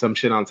home with some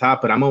shit on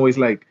top, but I'm always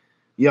like,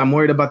 yeah, I'm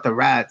worried about the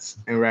rats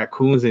and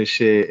raccoons and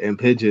shit and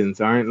pigeons.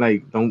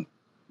 Don't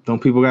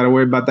people got to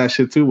worry about that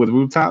shit too with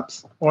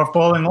rooftops? Or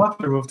falling off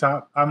the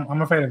rooftop. I'm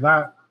afraid of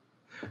that.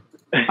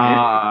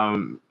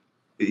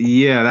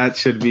 Yeah, that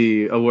should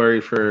be a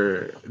worry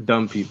for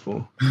dumb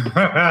people.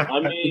 I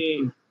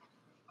mean,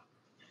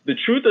 the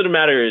truth of the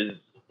matter is,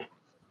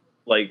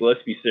 like,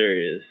 let's be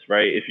serious,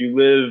 right? If you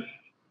live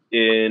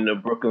in a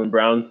Brooklyn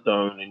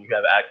brownstone and you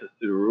have access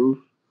to the roof,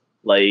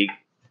 like,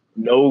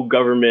 no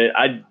government,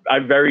 I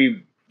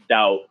very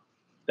doubt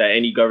that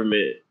any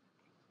government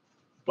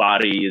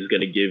body is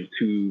going to give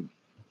too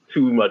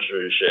much of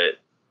a shit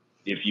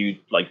if you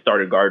like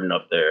start a garden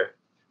up there.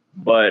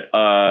 But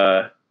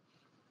I'm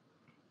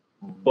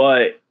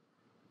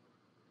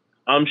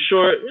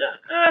sure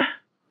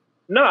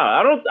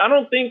I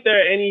don't think there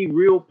are any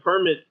real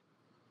permits,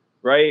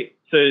 right,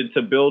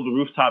 to build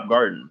rooftop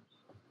gardens.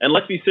 And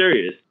let's be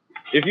serious,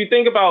 if you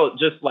think about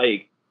just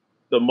like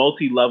the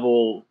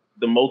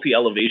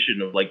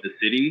multi-elevation of like the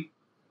city,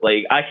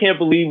 like I can't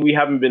believe we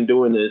haven't been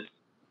doing this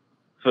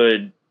for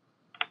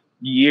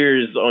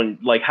years on,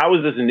 like, how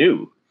is this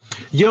new?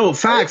 Yo,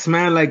 facts,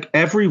 man. Like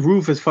every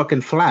roof is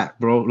fucking flat,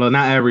 bro. Well,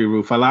 not every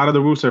roof. A lot of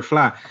the roofs are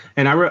flat.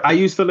 And I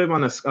used to live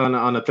on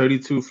a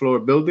 32 floor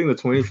building, the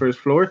 21st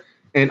floor,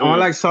 and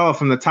all I saw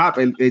from the top,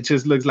 it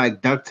just looks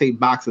like duct tape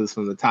boxes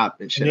from the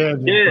top and shit.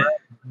 Yeah.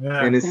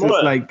 And it's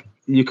just like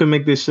you can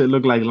make this shit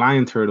look like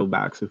lion turtle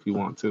backs if you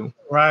want to.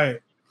 Right,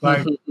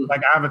 like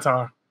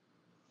Avatar.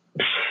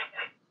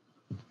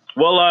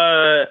 Well,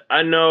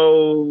 I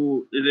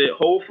know, is it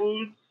Whole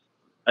Foods?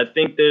 I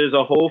think there's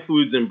a Whole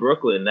Foods in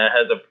Brooklyn that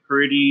has a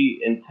pretty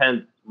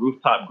intense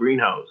rooftop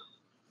greenhouse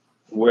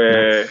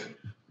where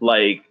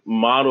like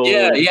models.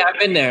 Yeah, I've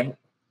been there.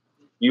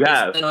 You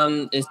have?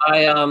 It's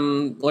by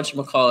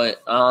whatchamacallit?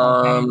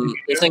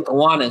 It's in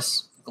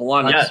Gowanus.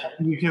 Yes.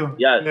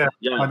 Yeah.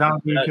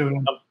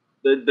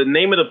 The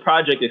name of the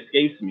project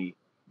escapes me,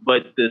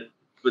 but the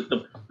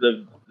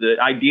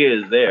idea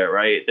is there,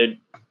 right? They're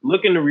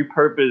looking to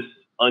repurpose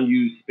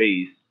unused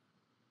space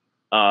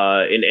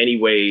in any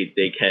way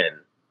they can.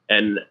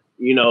 And,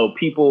 you know,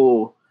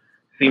 people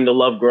seem to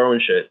love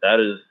growing shit. That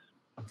is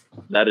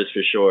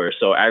for sure.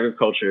 So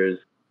agriculture is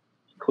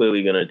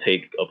clearly going to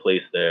take a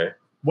place there.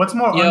 What's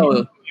more unused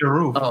than your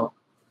roof? Oh.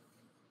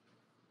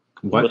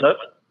 What? What's up?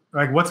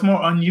 Like, what's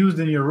more unused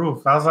than your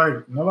roof? I was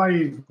like,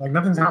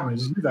 nothing's happening.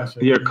 Just do that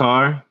shit. Your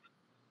car?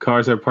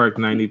 Cars are parked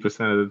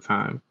 90% of the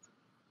time.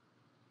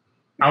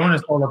 I want a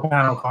solar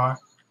panel car.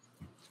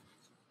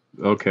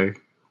 Okay,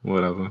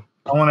 whatever.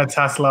 I want a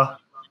Tesla.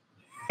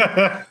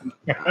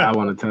 I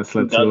want a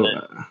Tesla too.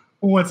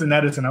 Who wants an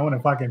Edison? I want a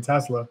fucking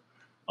Tesla.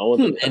 I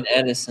want an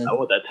Edison. I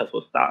want that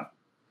Tesla stock.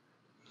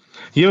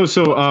 Yo,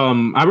 so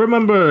I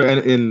remember,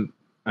 and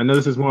I know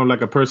this is more of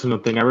like a personal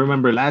thing. I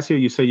remember last year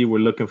you said you were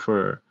looking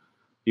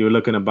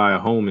to buy a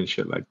home and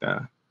shit like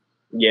that.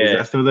 Yeah. Is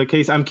that still the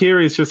case? I'm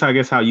curious, just I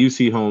guess how you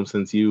see homes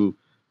since you're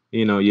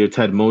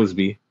Ted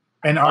Mosby.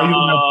 And are you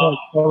gonna put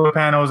solar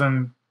panels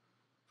and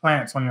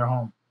plants on your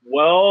home?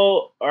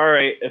 Well, all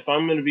right. If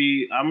I'm gonna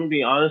be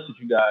honest with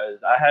you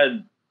guys. I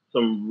had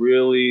some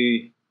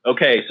really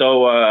okay.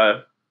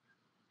 So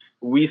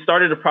we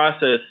started a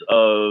process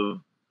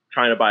of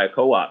trying to buy a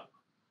co-op,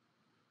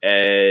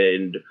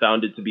 and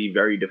found it to be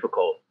very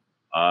difficult.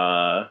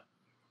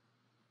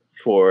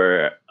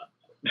 For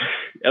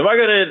am I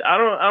gonna? I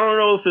don't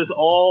know if it's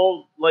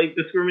all like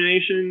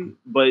discrimination,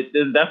 but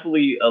there's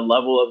definitely a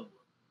level of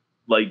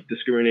like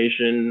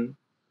discrimination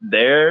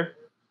there.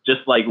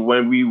 Just like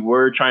when we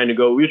were trying to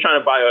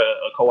buy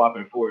a co-op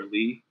in Fort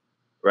Lee,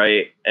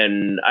 right?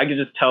 And I could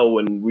just tell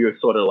when we were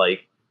sort of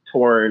like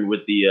torn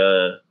with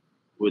the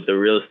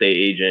real estate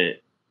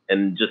agent,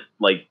 and just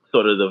like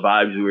sort of the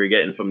vibes we were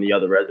getting from the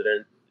other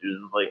residents. It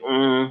was like,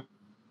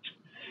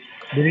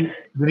 Did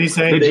he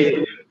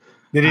say?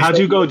 How'd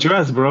you go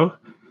dressed, bro?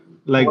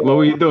 Like, what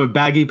were you doing?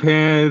 Baggy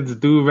pants,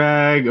 do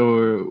rag,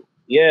 or?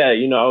 Yeah, I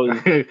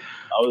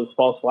was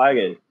false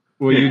flagging.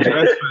 Were you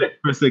dressed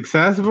for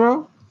success,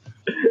 bro?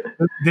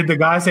 Did the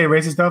guy say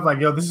racist stuff like,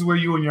 "Yo, this is where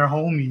you and your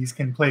homies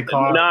can play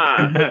cards"?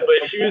 Nah, but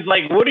she was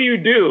like, "What do you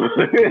do?"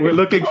 We're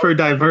looking for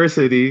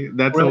diversity.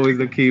 That's always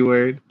the key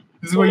word.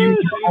 This is where you and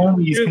your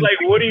homies. She was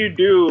like, "What do you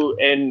do?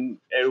 And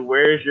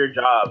where's your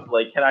job?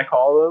 Like, can I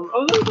call them?" I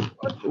was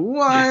like,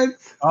 "What?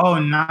 Oh,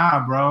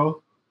 nah,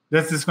 bro.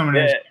 That's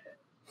discrimination."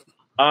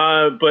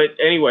 Yeah. But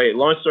anyway,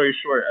 long story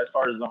short, as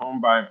far as the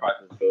home buying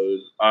process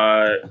goes,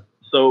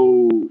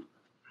 so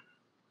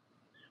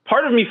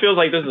part of me feels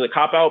like this is a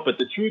cop out, but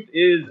the truth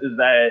is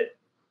that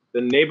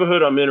the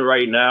neighborhood I'm in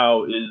right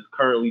now is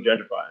currently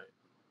gentrifying.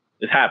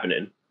 It's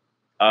happening.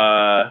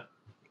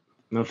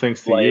 No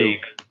thanks to you.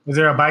 Is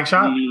there a bike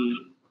shop?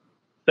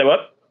 Say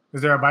what?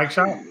 Is there a bike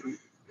shop?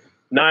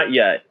 Not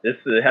yet. It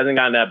hasn't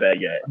gotten that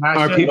bad yet.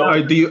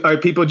 Are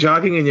people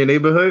jogging in your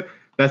neighborhood?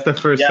 That's the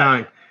first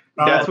sign.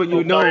 That's when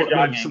you know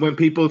when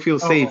people feel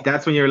safe.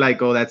 That's when you're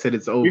like, oh, that's it.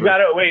 It's over. We've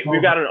got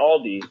an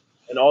Aldi.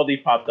 An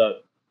Aldi popped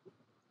up.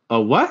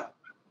 A what?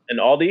 An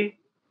Aldi?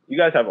 You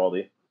guys have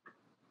Aldi.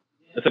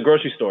 It's a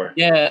grocery store.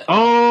 Yeah.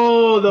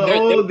 Oh, the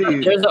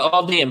Aldi. There's an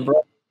Aldi in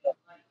Brooklyn,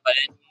 but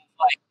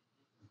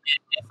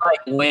it's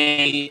like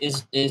way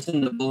it's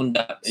in the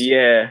boondocks.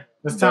 Yeah.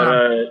 It's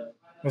time.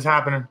 What's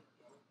happening?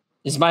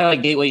 It's by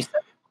like Gateway.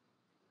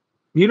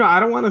 I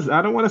don't want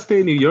to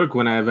stay in New York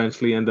when I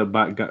eventually end up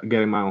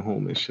getting my own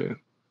home and shit.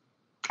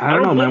 I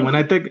don't know, man.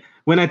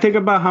 When I think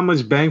about how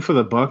much bang for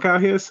the buck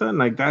out here, son,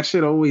 like that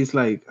shit always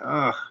like,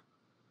 ugh.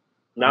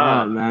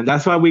 Nah, man.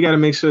 That's why we got to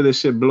make sure this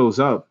shit blows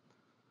up.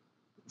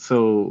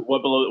 So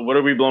what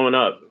are we blowing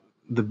up?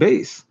 The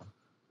base,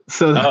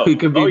 so that we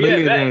could be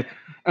millionaires.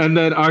 And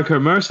then our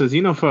commercials,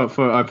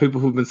 for our people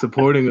who've been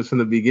supporting us from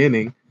the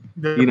beginning,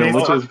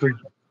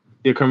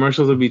 your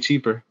commercials will be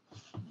cheaper.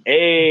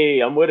 Hey,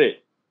 I'm with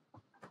it.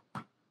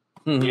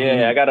 Mm-hmm.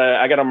 Yeah,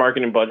 I got a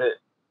marketing budget.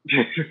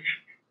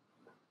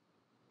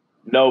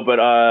 No,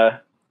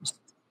 but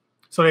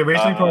so they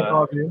racially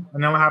profiled you,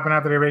 and then what happened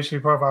after they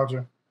racially profiled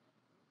you?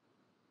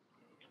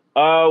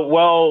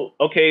 Well,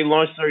 okay,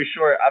 long story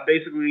short, I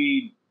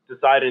basically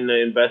decided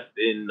to invest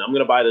I'm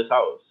gonna buy this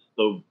house,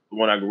 the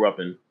one I grew up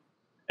in,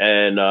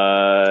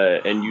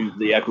 and use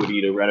the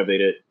equity to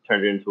renovate it,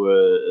 turn it into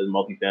a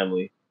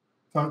multifamily.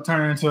 So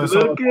turn it into a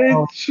solar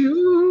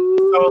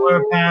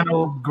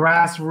panel,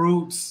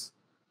 grassroots.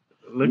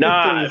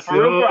 Nah,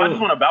 for real, I just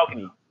want a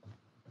balcony.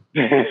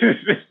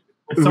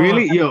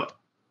 Really? Yo,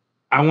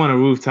 I want a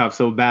rooftop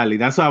so badly.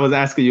 That's why I was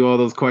asking you all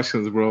those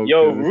questions, bro.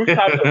 Yo,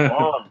 rooftops are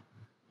bomb.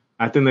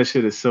 I think that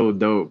shit is so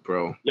dope,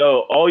 bro.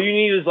 Yo, all you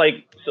need is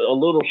like a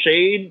little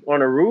shade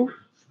on a roof,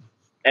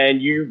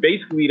 and you're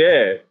basically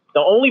there. The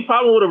only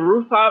problem with a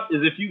rooftop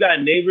is if you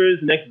got neighbors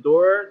next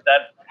door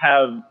that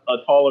have a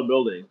taller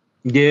building.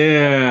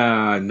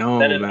 Yeah, no,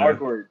 that is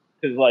awkward.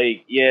 Because,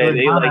 like,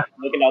 they like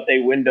looking out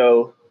their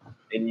window,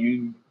 and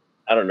you,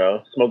 I don't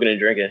know, smoking and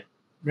drinking.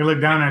 They look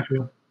down at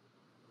you.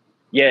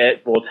 Yeah,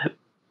 well,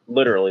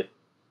 literally.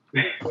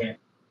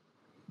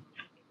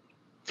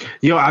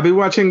 Yo, I've been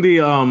watching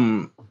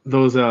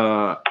those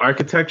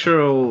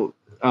architectural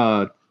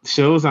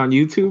shows on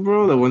YouTube,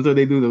 bro. The ones where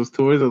they do those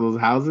tours of those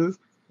houses.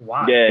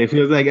 Wow. Yeah. It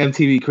feels like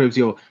MTV Cribs.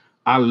 Yo,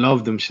 I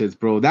love them shits,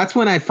 bro. That's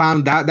when I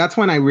found out. That's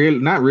when I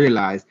not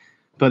realized,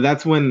 but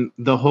that's when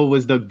the hole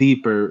was dug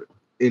deeper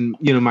in,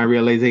 my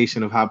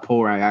realization of how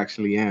poor I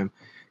actually am.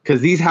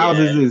 Because these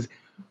houses is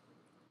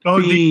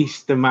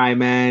beast, my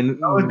man.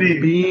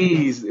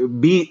 Bees.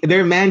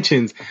 They're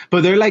mansions,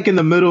 but they're like in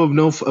the middle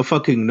of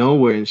fucking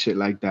nowhere and shit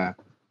like that.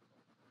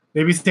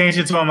 They be saying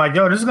shit to them like,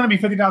 yo, this is going to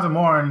be $50,000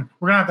 more, and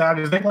we're going to have to have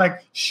this. They're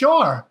like,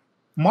 sure.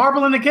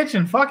 Marble in the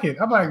kitchen. Fuck it.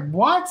 I'm like,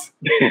 what?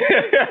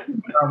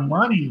 Our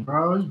money,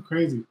 bro. It's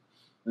crazy.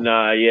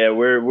 Nah, yeah,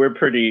 we're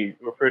pretty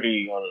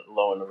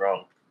low in the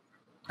wrong.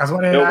 That's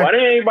what why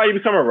didn't anybody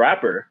become a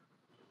rapper?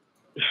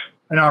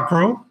 And our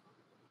crew?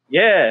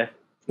 Yeah.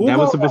 That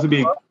was supposed to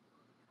be.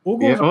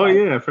 Ugo's Oh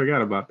yeah, I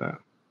forgot about that.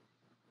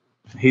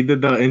 He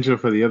did the intro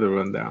for the other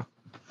rundown.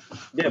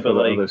 Yeah, For but the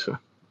like, other show.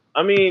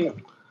 I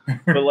mean,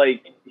 but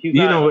like, he's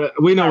You not, know,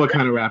 we know what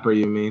kind of rapper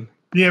you mean.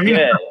 Yeah, we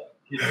yeah. know.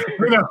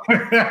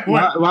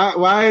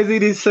 Why is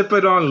he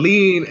sipping on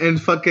lean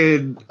and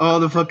fucking all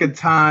the fucking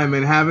time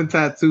and having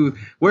tattoos?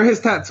 Where are his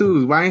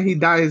tattoos? Why didn't he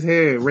dye his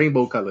hair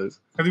rainbow colors?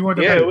 Because he went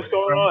to Yeah, Penn what's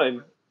going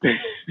on?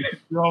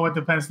 We all went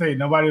to Penn State.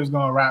 Nobody was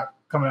going to rap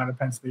coming out of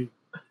Penn State.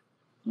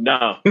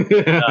 No.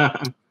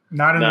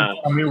 Not in Nah.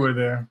 the time we were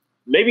there.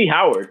 Maybe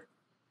Howard.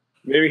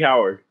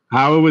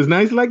 Howard was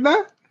nice like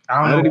that?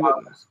 I don't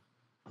know.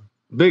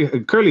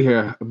 Big curly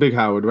hair, big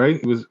Howard,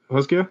 right? He was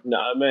Huskier? No,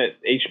 I meant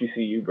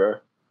HBCU, bro.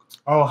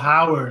 Oh,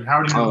 Howard.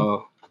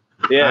 Oh,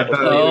 Yeah.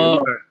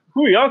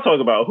 Who are y'all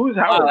talking about? Who's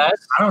Howard? I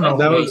don't know.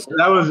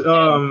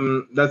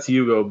 That's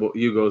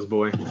Hugo's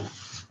boy.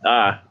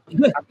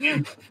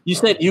 You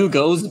said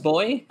Hugo's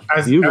boy?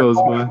 As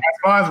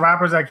far as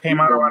rappers that came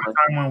out around the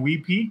time when we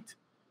peaked,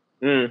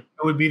 it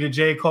would be the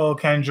J. Cole,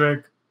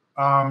 Kendrick,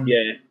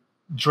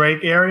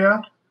 Drake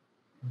area.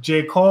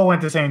 J. Cole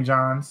went to St.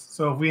 John's,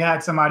 so if we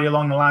had somebody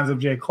along the lines of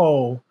J.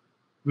 Cole,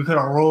 we could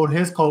have rolled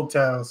his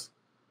coattails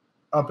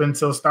up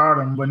until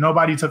stardom, but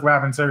nobody took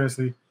rapping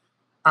seriously.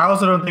 I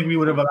also don't think we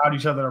would have allowed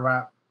each other to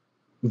rap.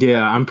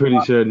 Yeah, I'm pretty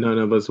sure none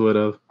of us would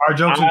have. Our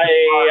jokes.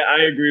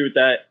 I agree with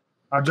that.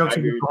 Our jokes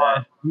would be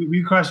hard.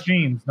 We crushed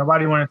dreams.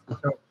 Nobody wanted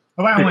to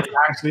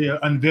actually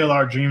unveil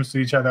our dreams to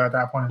each other at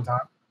that point in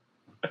time.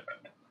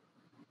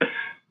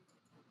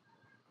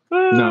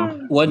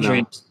 No. What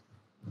dreams?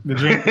 The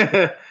dream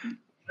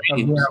of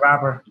being a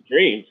rapper.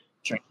 Dreams.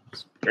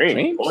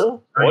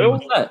 Oil?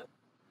 What's that?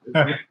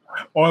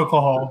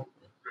 Alcohol.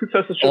 Who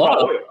says the shit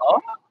about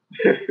oil?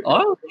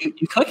 Oil?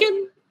 You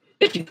cooking?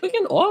 Bitch, you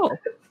cooking oil?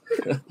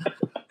 You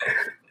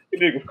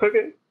niggas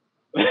cooking?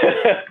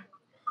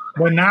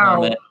 But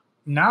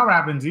now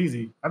rapping's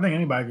easy. I think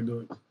anybody can do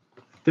it.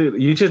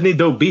 Dude, you just need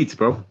dope beats,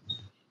 bro.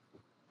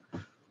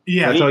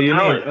 Yeah, that's all you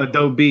need. A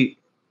dope beat.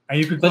 And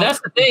you could. But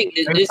that's the thing.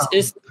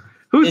 It's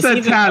who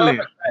said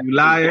talent? You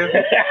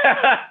liar.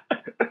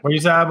 What you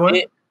said,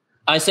 boy?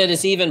 I said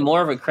it's even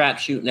more of a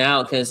crapshoot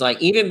now because,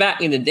 like, even back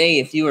in the day,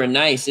 if you were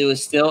nice, it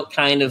was still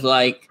kind of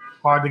like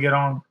hard to get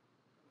on.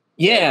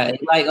 Yeah,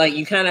 like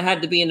you kind of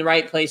had to be in the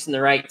right place in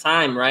the right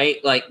time,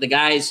 right? Like the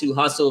guys who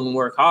hustle and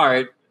work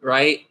hard,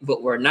 right,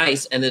 but were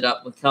nice, ended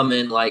up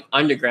becoming like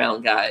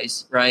underground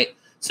guys, right?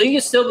 So you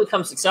can still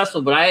become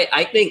successful, but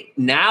I think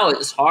now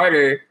it's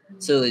harder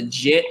to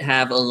legit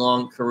have a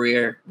long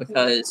career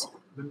because,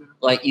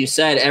 like you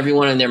said,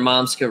 everyone and their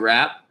moms could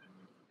rap,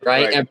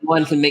 right?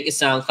 Everyone can make a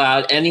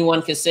SoundCloud.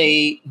 Anyone can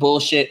say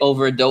bullshit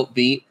over a dope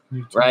beat,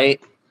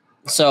 right?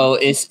 So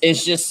it's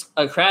just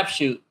a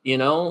crapshoot, you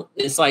know?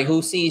 It's like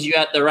who sees you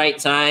at the right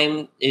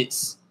time.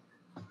 It's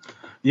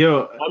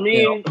I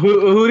mean,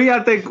 who do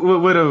y'all think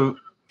would have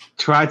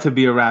tried to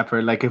be a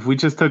rapper? Like if we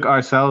just took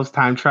ourselves,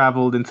 time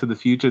traveled into the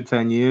future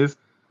 10 years,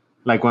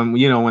 like when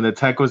when the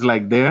tech was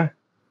like there,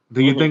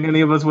 do you think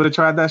any of us would have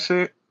tried that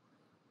shit?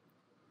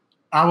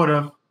 I would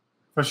have,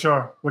 for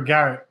sure, with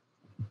Garret.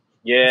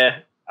 Yeah,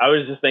 I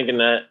was just thinking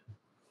that.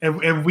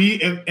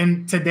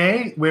 If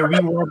today where we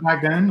were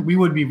back then, we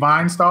would be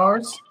Vine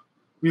stars.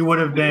 We would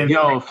have been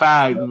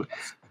fact.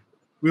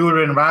 We would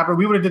have been rapper.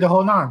 We would have did the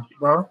whole nine,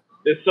 bro.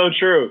 It's so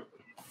true.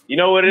 You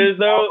know what it is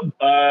though?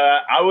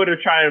 I would have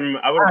tried.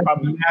 I would have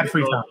probably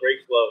break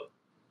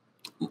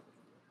slow.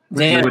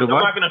 I'm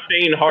not gonna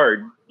feign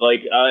hard.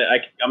 Like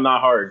I'm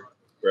not hard,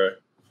 bro.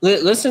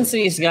 Listen to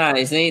these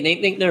guys. They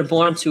think they're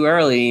born too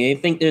early.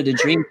 They think they're the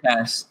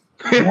Dreamcast.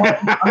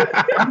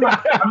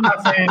 I'm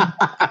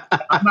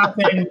not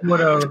saying we would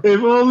have.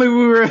 If only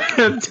we were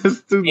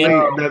just too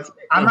late.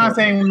 I'm not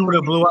saying we would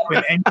have blew up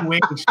in any way,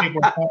 shape,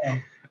 or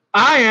form.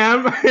 I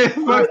am.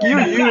 Fuck you.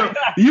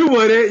 You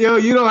wouldn't. Yo,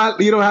 you don't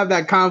have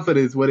that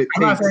confidence. What it takes.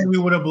 I'm not saying we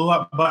would have blew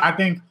up, but I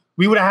think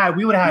we would have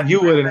had.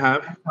 You wouldn't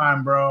have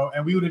time, bro,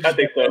 and we would have. I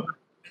think so.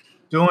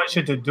 Doing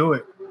shit to do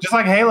it, just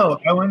like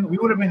Halo, Ellen. We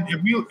would have been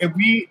if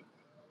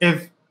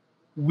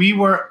we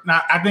were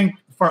not. I think.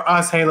 For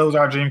us, Halo's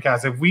our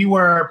Dreamcast. If we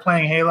were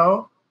playing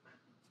Halo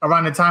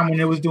around the time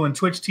when it was doing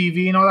Twitch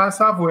TV and all that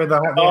stuff, where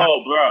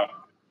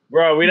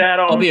bro, we'd had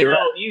all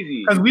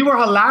easy because we were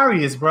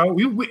hilarious, bro.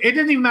 It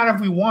didn't even matter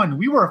if we won.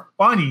 We were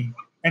funny,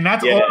 and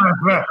that's all.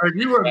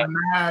 We were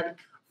mad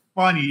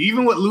funny,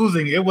 even with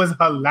losing. It was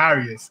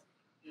hilarious.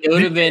 It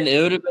would have been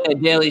a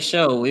daily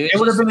show. It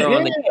would have been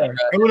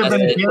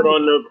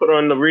put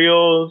on the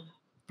reels.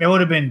 It would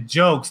have been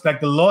jokes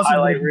like the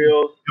losses.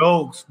 Reels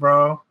jokes,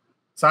 bro.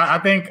 So I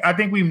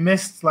think we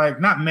missed,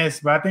 not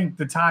missed, but I think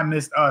the time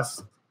missed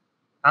us.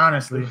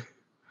 Honestly,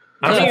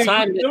 I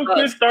think you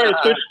could start a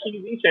Twitch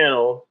TV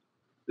channel.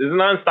 It's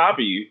not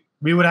stopping you.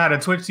 We would have had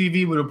a Twitch TV.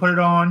 We would have put it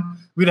on.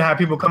 We'd have had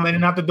people come in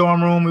and out the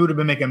dorm room. We would have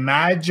been making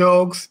mad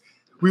jokes.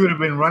 We would have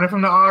been running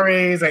from the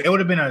RAs. Like it would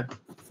have been a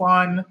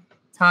fun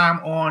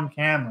time on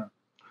camera.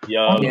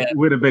 Yo,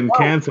 would have been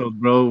canceled,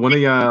 bro. One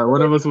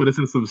of us would have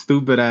said some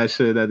stupid ass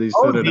shit that they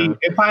should have.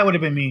 It probably would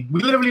have been me.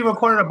 We literally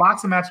recorded a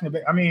boxing match in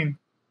the. I mean,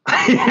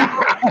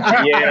 yeah.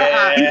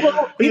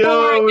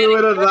 Yo, we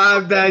would have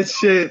live that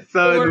shit,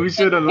 son. We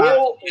should have live.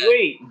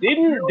 Wait,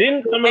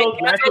 didn't some of those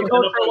matches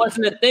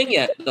wasn't a thing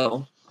yet,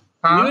 though.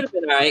 We would have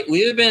been all right. We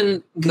would have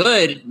been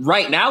good.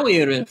 Right now, we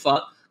would have been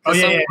fucked.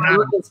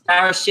 This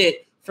Star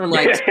shit from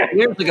like 2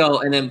 years ago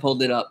and then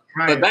pulled it up.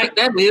 Right. But back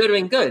then, we would have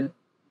been good.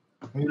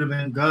 We would have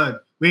been good.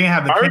 We didn't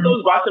have the. Aren't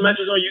those boxing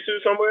matches on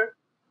YouTube somewhere?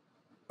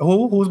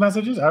 Whose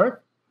messages,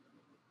 Eric?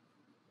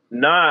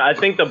 Nah, I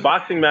think the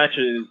boxing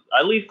matches.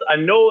 At least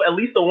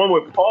the one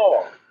with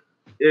Paul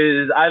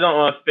is either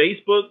on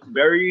Facebook,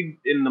 buried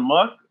in the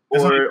muck,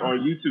 or on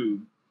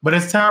YouTube. But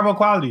it's terrible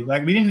quality.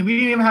 Like we didn't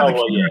even have the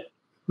camera.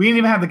 We didn't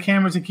even have the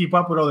camera to keep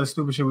up with all this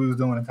stupid shit we was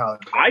doing in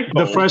college.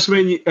 The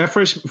freshman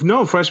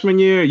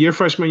year, your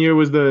freshman year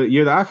was the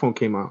year the iPhone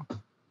came out.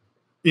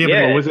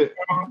 Yeah. But was it?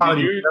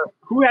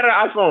 Who had an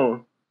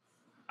iPhone?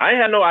 I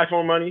ain't had no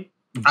iPhone money.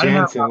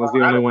 Jansen was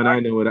the only one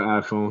I knew with an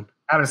iPhone.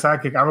 I had a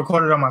sidekick. I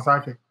recorded on my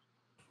sidekick.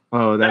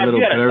 Oh, that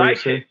little blurry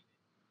shit.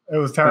 It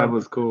was terrible. That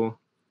was cool.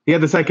 He had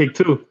the sidekick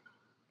too.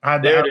 I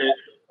had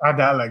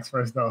the Alex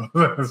first though.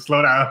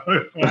 Slow down.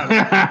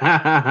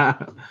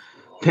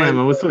 Damn,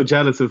 I was so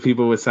jealous of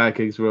people with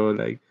sidekicks, bro.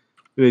 Like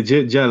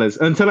legit jealous.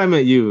 Until I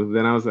met you,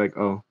 then I was like,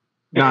 oh.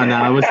 No,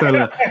 I was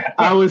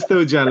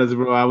still jealous,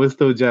 bro. I was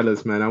still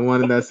jealous, man. I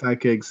wanted that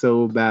sidekick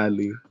so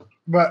badly.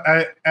 But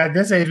at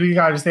this age, we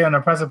gotta stay on the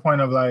pressure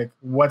point of like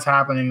what's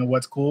happening and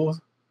what's cool,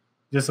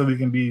 just so we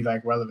can be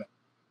like relevant.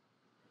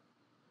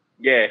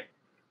 Yeah.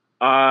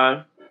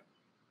 I'm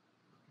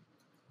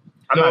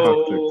not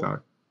doing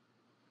TikTok.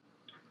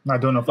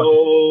 Not doing no fucking.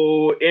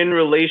 So in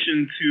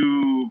relation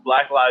to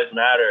Black Lives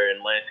Matter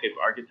and landscape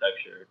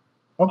architecture.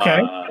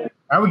 Okay.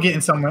 I was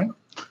getting somewhere.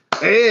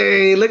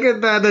 Hey, look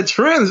at that. The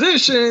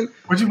transition.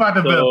 What you about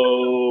to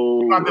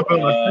build? You about to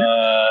build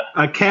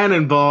a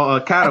cannonball,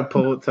 a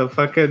catapult to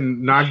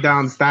fucking knock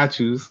down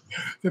statues.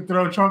 To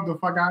throw Trump the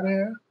fuck out of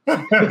here?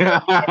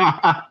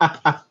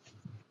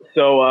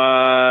 So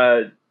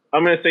I'm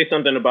going to say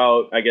something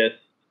about, I guess,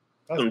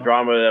 some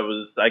drama that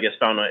was, I guess,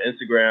 found on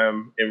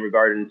Instagram in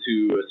regarding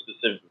to a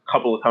specific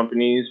couple of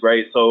companies,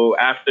 right? So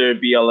after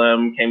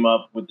BLM came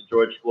up with the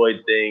George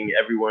Floyd thing,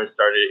 everyone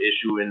started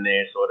issuing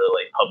their sort of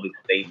like public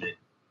statement,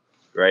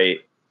 right?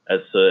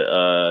 As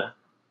to,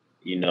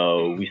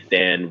 we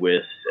stand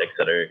with, et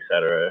cetera, et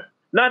cetera.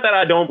 Not that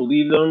I don't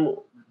believe them.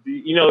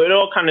 It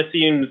all kind of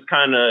seems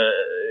kind of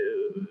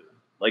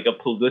like a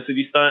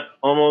publicity stunt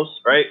almost,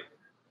 right?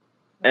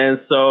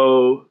 And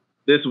so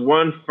this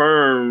one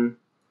firm,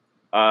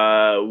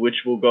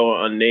 which will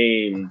go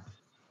unnamed,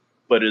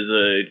 but is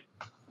a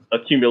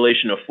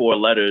accumulation of 4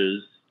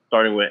 letters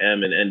starting with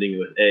M and ending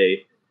with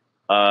A.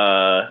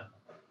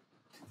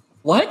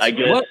 What? I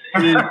guess. What?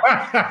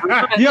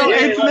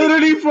 It's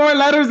literally 4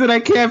 letters and I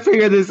can't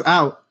figure this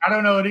out. I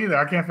don't know it either.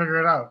 I can't figure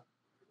it out.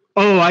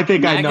 Oh, I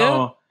think I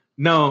know.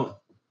 No.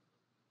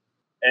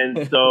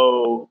 And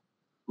so,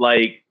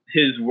 like,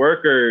 his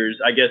workers,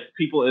 I guess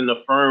people in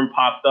the firm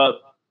popped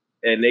up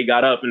and they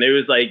got up and they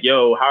was like,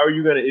 yo, how are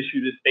you going to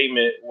issue this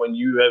statement when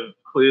you have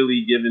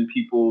clearly given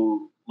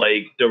people,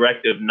 like,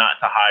 directive not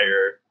to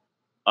hire,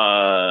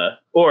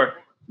 or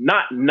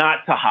not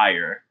to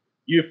hire.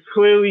 You've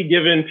clearly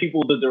given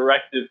people the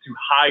directive to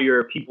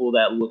hire people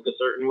that look a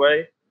certain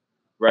way,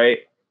 right?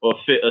 Or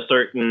fit a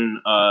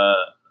certain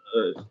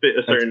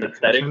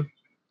aesthetic.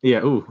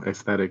 Yeah, ooh,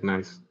 aesthetic,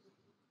 nice.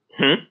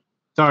 Hmm?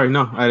 Sorry,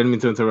 no, I didn't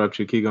mean to interrupt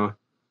you. Keep going.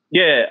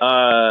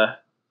 Yeah,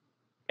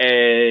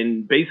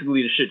 and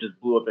basically the shit just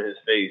blew up in his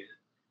face,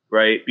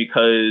 right?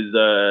 Because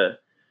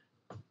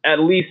at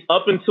least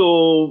up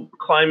until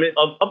climate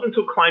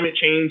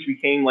change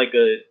became like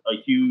a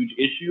huge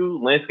issue,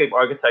 landscape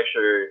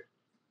architecture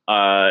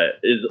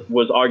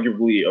was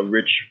arguably a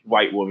rich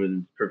white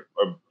woman's, or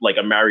like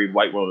a married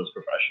white woman's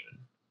profession,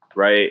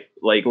 right?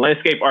 Like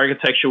landscape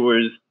architecture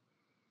was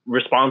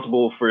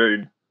responsible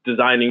for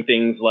designing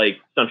things like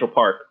Central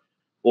Park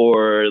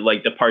or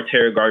like the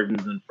Parterre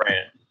Gardens in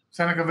France.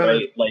 Seneca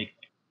Village. Right? Like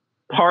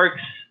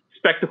parks,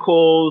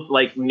 spectacles,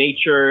 like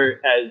nature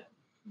as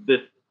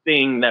this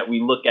thing that we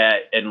look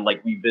at and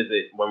like we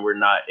visit when we're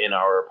not in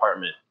our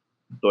apartment,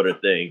 sort of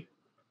thing.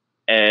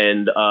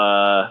 And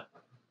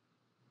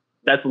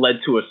that's led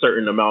to a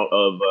certain amount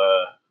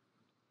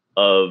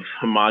of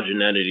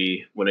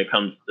homogeneity when it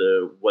comes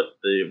to what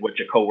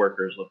your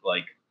coworkers look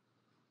like.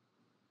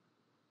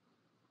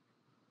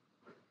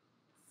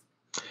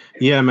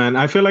 Yeah, man.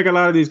 I feel like a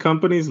lot of these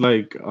companies,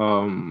 like,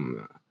 I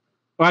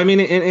mean,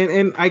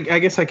 and I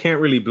guess I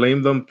can't really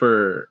blame them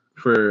for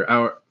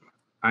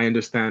I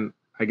understand,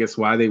 I guess,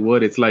 why they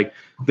would. It's like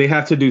they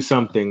have to do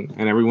something,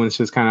 and everyone's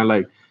just kind of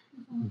like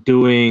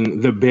doing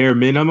the bare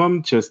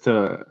minimum just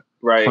to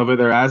cover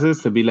their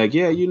asses, to be like,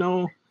 yeah,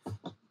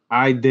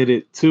 I did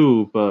it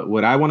too. But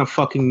what I want to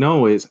fucking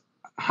know is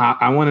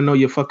I want to know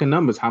your fucking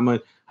numbers. How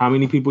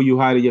many people you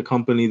hired at your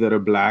company that are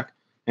black?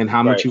 and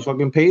how much you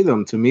fucking pay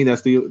them. To me,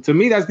 that's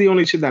the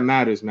only shit that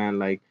matters, man.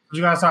 Like,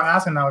 you gotta start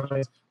asking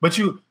nowadays. But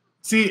you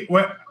see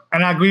what,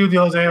 and I agree with you,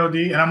 Jose OD,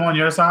 and I'm on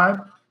your side.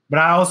 But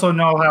I also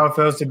know how it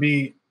feels to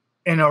be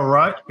in a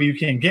rut where you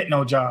can't get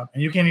no job,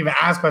 and you can't even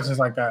ask questions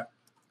like that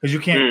because you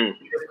can't.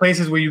 There's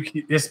places where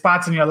there's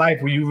spots in your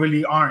life where you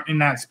really aren't in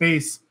that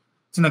space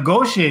to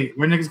negotiate,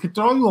 where niggas can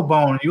throw you a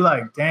bone. And you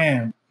like,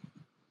 damn,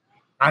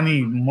 I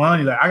need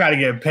money. Like, I gotta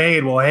get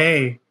paid. Well,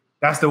 hey,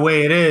 that's the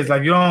way it is.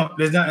 Like,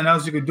 there's nothing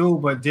else you could do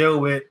but deal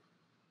with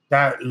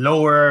that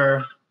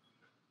lower.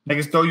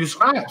 Niggas throw you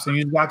scraps, and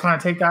you gotta kind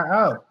of take that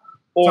out.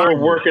 Or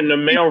work in the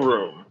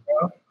mailroom.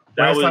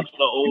 That was like,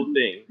 the old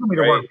thing. You need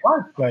to work.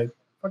 Like,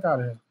 fuck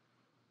out of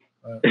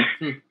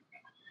here.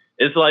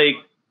 It's like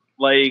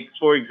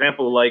for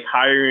example, like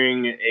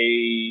hiring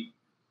a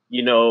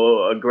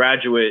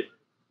graduate,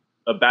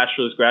 a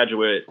bachelor's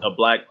graduate, a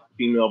black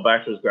female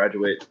bachelor's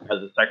graduate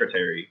as a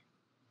secretary.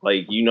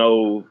 Like,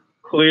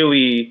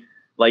 clearly,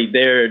 like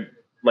their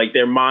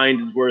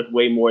mind is worth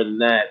way more than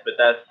that. But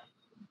that's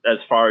as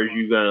far as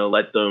you're gonna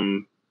let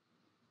them,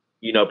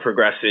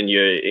 progress in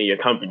your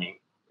company,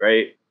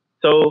 right?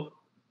 So,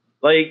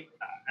 like,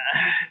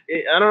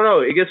 I don't know.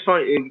 It gets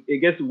fun. It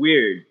gets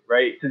weird,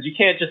 right? Because you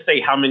can't just say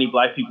how many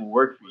black people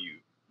work for you,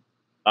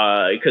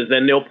 because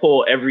then they'll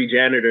pull every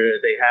janitor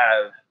they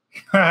have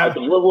out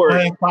the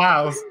woodwork.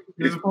 Files.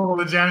 Just pull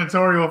the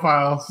janitorial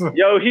files.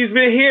 Yo, he's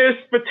been here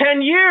for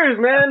 10 years,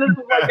 man. This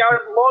is like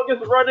our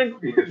longest running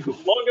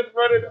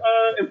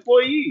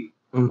employee.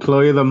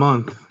 Employee of the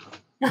month.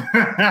 We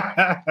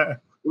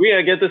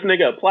gotta get this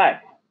nigga a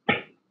plaque.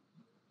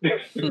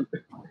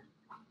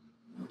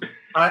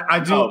 I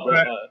do.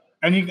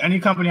 Any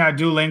company I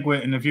do link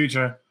with in the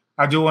future,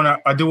 I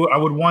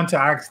would want to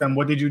ask them,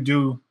 what did you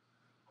do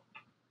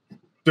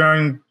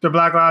during the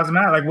Black Lives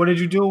Matter? Like, what did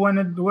you do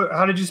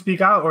how did you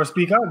speak out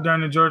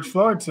during the George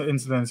Floyd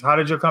incidents? How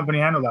did your company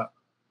handle that?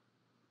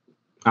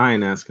 I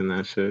ain't asking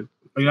that shit.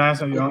 Are you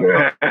not asking?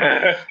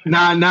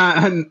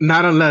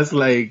 Not unless,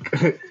 like,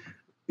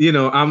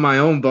 I'm my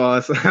own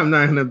boss. I'm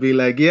not gonna be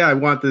like, yeah, I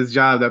want this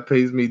job that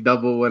pays me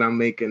double what I'm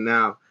making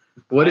now.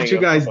 What did you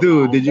guys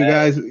do? Did you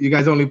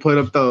guys only put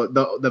up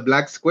the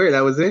black square?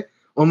 That was it?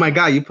 Oh my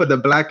God, you put the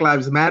Black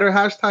Lives Matter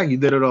hashtag? You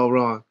did it all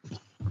wrong.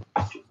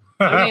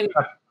 I mean,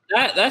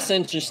 that's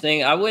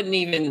interesting. I wouldn't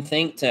even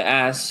think to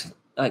ask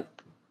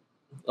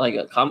like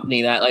a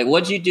company that, like,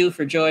 what'd you do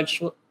for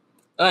George?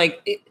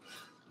 Like,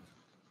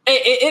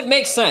 it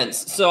makes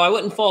sense. So I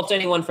wouldn't fault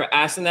anyone for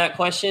asking that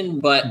question,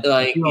 but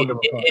like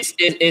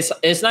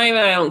it's not even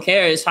I don't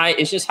care.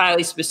 It's just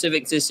highly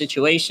specific to the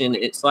situation.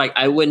 It's like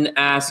I wouldn't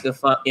ask a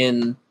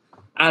fucking,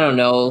 I don't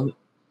know,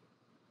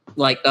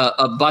 like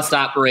a bus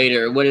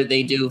operator. What did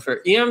they do for,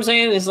 you know what I'm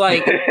saying? It's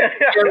like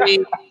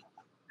very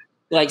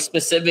like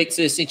specific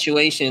to the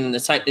situation, the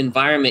type of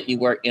environment you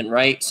work in,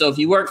 right? So if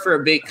you work for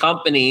a big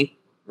company,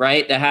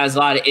 right, that has a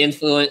lot of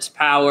influence,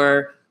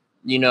 power,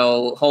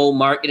 whole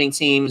marketing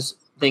teams,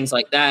 things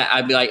like that,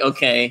 I'd be like,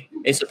 okay,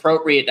 it's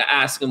appropriate to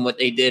ask them what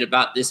they did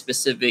about this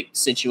specific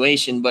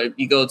situation. But if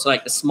you go to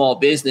like a small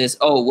business,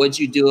 oh, what'd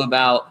you do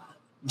about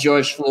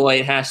George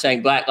Floyd,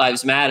 hashtag Black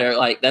Lives Matter?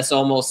 Like, that's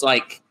almost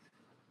like,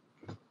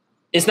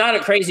 it's not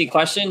a crazy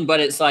question, but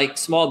it's like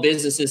small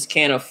businesses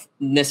can't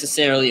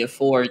necessarily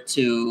afford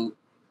to,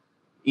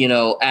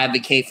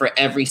 advocate for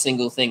every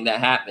single thing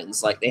that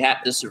happens. Like, they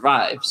have to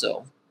survive.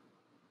 So,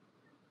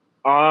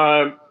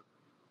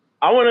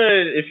 I want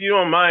to, if you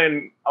don't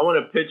mind, I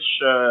want to pitch,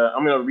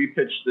 I'm going to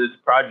repitch this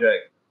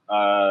project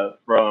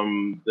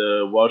from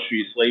the Wall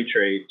Street slave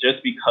trade,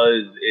 just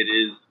because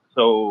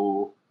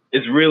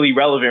it's really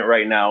relevant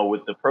right now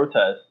with the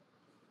protests.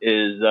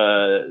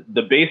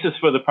 The basis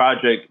for the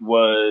project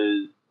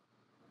was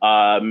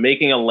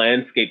making a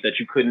landscape that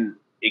you couldn't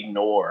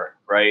ignore,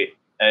 right?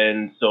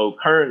 And so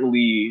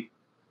currently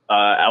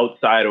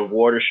outside of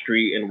Water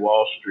Street and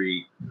Wall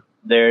Street,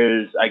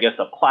 there's, I guess,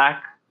 a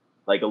plaque,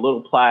 like a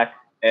little plaque,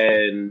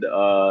 and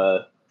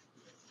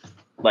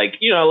like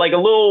a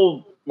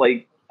little,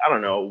 like, I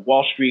don't know,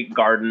 Wall Street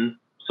garden,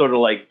 sort of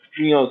like,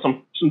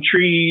 some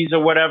trees or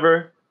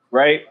whatever,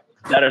 right?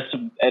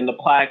 And the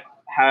plaque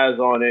has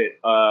on it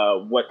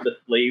what the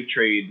slave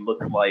trade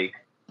looked like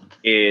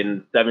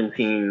in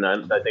 1716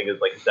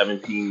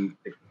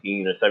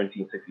 or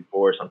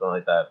 1764 or something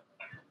like that.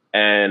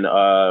 And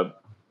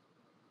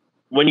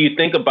when you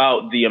think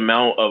about the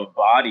amount of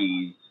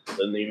bodies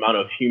and the amount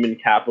of human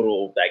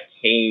capital that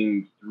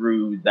came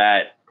through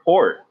that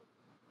port,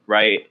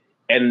 right?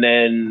 And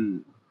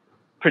then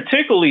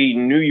particularly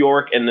New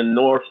York and the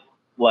North,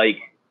 like,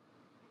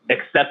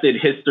 accepted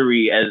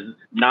history as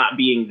not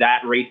being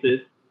that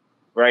racist,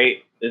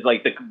 right? It's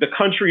like the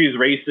country is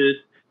racist,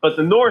 but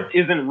the North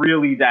isn't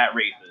really that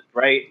racist,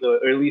 right?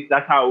 Or at least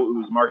that's how it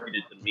was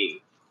marketed to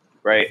me,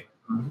 right?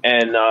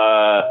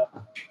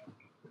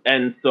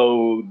 And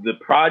so the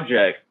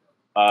project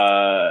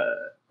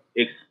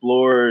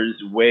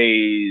explores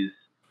ways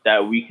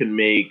that we can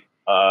make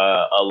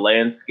a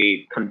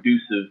landscape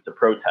conducive to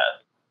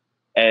protest,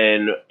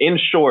 And in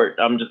short,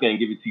 I'm just going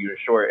to give it to you in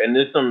short. And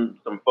there's some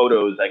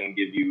photos I can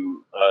give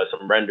you,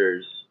 some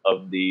renders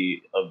of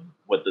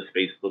what the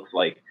space looks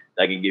like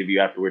that I can give you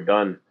after we're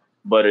done.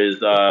 But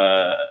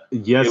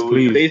yes, it was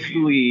please.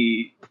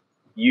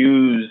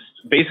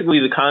 Basically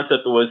the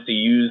concept was to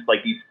use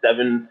like these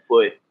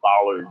 7-foot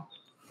bollards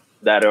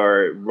that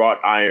are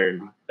wrought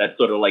iron that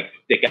sort of like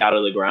stick out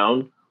of the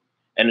ground.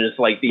 And it's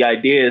like the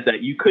idea is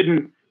that you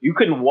couldn't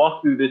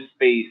walk through this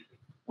space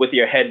with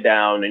your head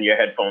down and your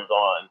headphones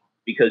on,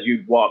 because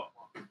you'd walk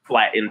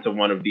flat into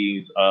one of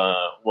these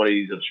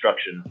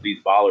obstructions, these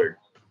bollards.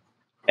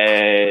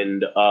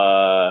 And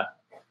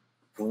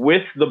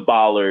with the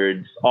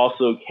bollards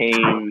also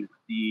came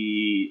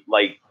the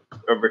like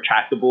a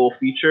retractable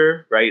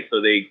feature, right?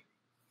 So they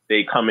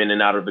come in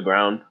and out of the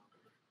ground.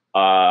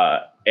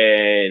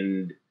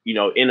 And you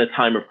know, in a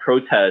time of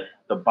protest,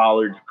 the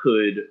bollards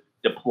could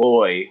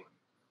deploy,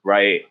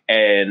 right,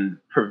 and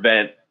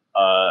prevent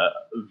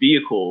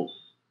vehicles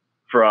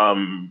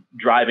from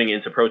driving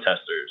into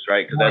protesters,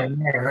 right? Because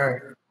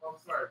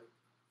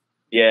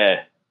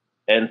yeah.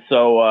 And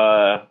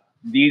so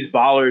these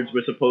bollards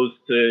were supposed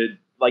to,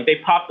 like, they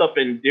popped up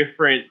in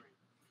different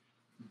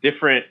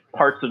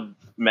parts of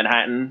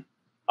Manhattan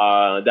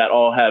that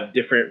all have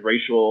different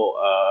racial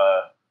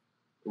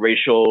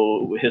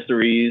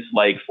histories,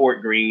 like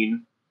Fort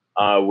Greene,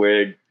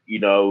 where, you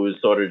know, it was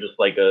sort of just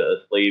like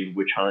a slave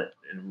witch hunt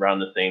around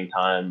the same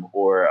time,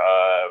 or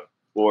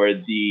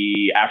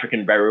the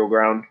African burial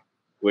ground,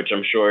 which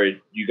I'm sure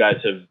you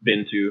guys have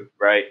been to,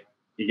 right?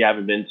 If you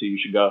haven't been to, you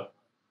should go.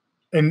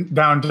 And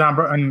down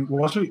in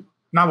Wall Street?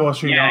 Not Wall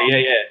Street. Yeah.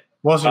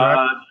 Wall Street,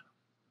 right?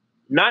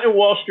 Not in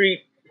Wall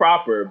Street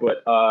proper,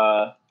 but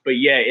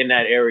yeah, in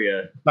that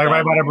area. Like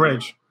right by the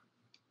bridge.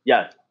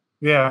 Yes.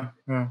 Yeah.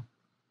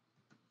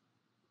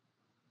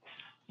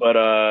 But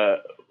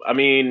I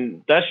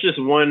mean, that's just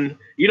one.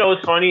 You know,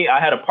 it's funny. I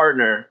had a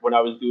partner when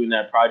I was doing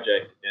that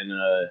project, and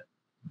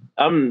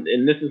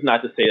this is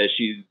not to say that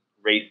she's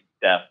race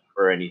deaf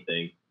or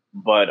anything,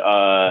 but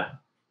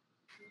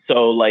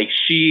so like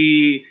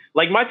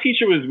my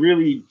teacher was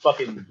really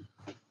fucking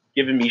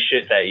giving me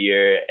shit that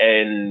year,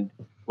 and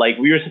like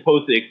we were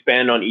supposed to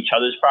expand on each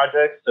other's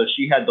projects. So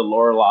she had the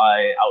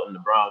Lorelei out in the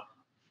Bronx,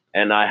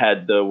 and I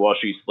had the Wall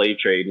Street slave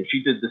trade, and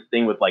she did this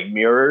thing with like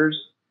mirrors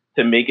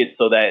to make it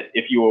so that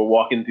if you were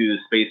walking through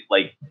the space,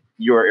 like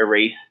you're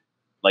erased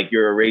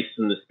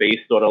in the space,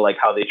 sort of like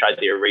how they tried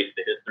to erase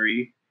the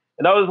history.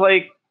 And I was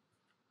like,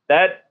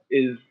 that's,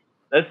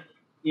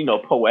 you know,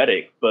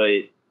 poetic,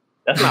 but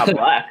that's not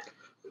black.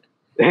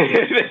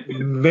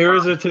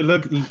 Mirrors are to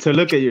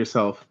look at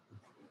yourself.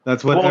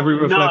 That's what every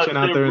reflection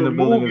out there in the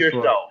building is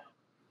for.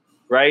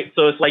 Right?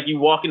 So it's like you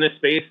walk in a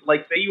space,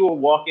 like say you were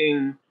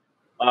walking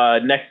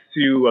next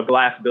to a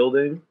glass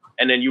building,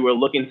 and then you were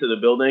looking to the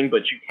building,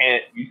 but you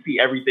see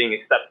everything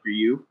except for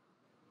you.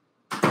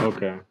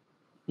 Okay.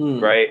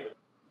 Right?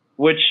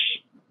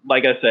 Which,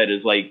 like I said,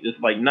 is like, it's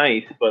like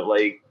nice, but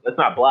like, that's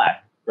not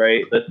black,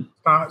 right? It's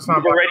not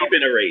already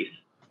been erased.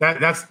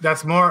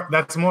 That's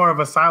more of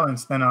a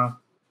silence than an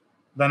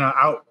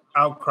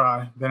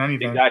outcry than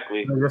anything.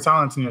 Exactly. You're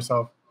silencing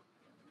yourself.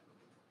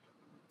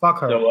 Fuck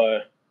her.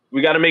 So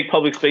we got to make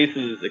public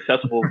spaces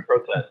accessible for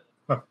protest.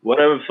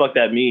 Whatever the fuck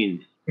that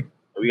means.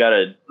 We got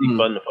to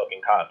defund the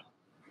fucking cops.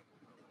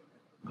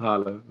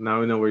 Holla. Now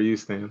we know where you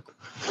stand.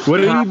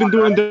 What have you been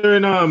doing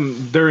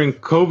during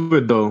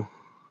COVID though?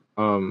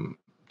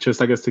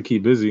 Just I guess to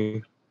keep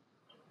busy.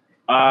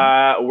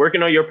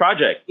 Working on your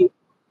project.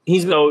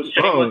 Shameless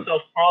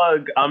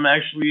self-plug. I'm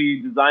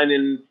actually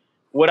designing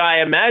what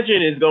I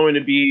imagine is going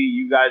to be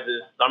you guys'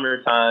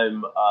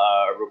 summertime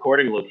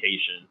recording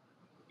location.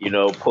 You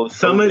know, post.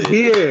 Summer's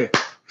here.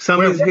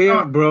 Summer's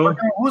here, bro.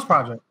 Whose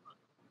project?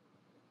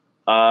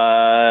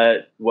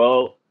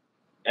 Well,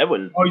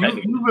 Edwin. Oh,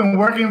 you've been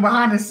working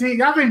behind the scenes.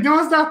 Y'all been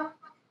doing stuff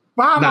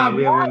behind my back.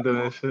 We haven't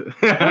done shit.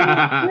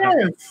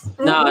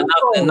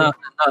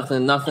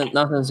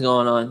 Nothing's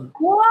going on.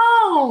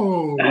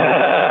 Whoa.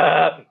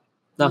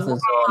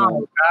 Nothing's going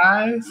on,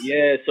 guys.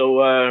 Yeah,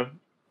 so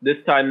this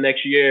time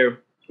next year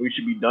we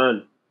should be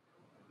done.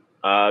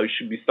 We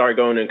should start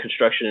going in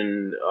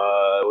construction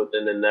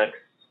within the next.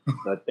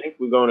 I think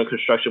we're going to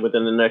construction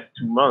within the next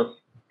 2 months.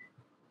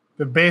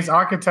 The base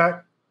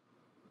architect.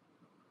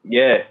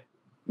 Yeah,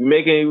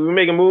 we're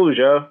making moves,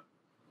 yo.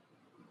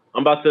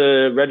 I'm about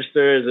to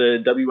register as a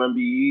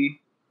WMBE,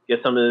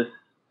 get some of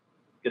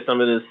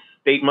this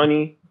state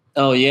money.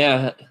 Oh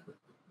yeah,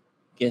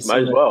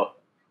 might as well.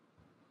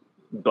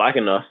 Black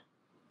enough.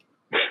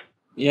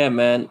 Yeah,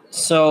 man.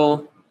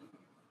 So,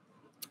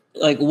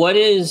 like, what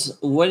do you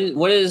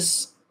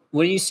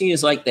see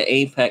as like the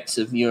apex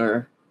of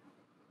your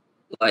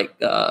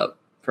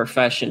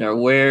profession, or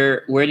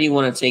where do you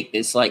want to take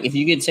this? Like, if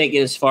you could take it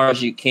as far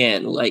as you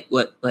can, what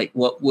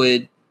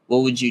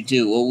would you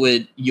do? What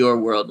would your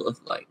world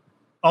look like?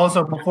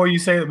 Also, before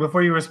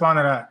you respond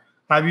to that,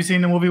 have you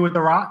seen the movie with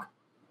The Rock?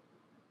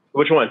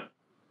 Which one?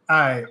 All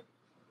right.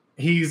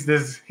 He's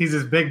this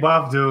big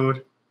buff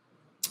dude,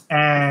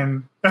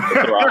 and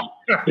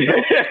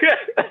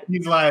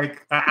He's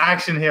like an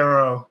action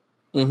hero,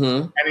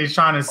 and he's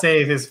trying to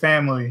save his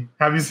family.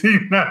 Have you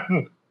seen that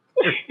movie?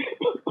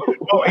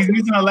 Oh, he's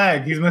missing a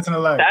leg. He's missing a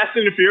leg. Fast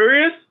and the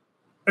Furious?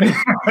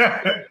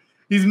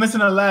 He's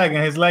missing a leg,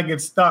 and his leg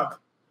gets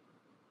stuck.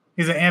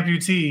 He's an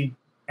amputee,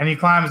 and he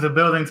climbs the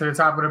building to the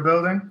top of the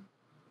building.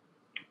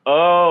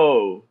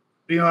 Oh.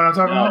 Do you know what I'm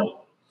talking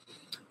about?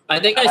 I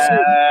think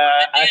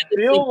I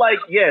feel like,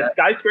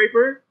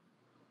 Skyscraper.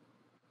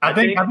 I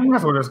think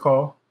that's what it's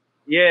called.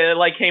 Yeah, it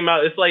like came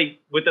out. It's like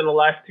within the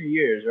last 2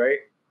 years, right?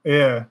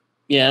 Yeah.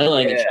 Yeah,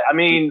 I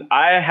mean,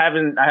 I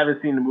haven't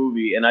seen the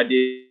movie, and I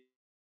did.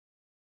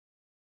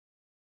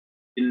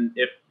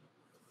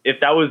 If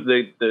that was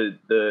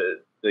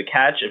the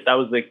catch, if that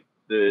was the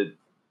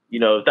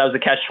if that was the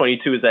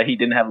catch-22 is that he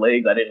didn't have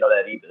legs, I didn't know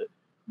that either.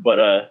 But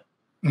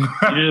you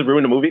just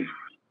ruined the movie.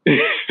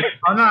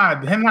 Oh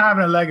no, him not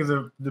having a leg is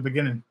the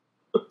beginning.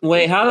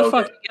 Wait, how the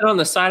fuck you get on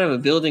the side of a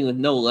building with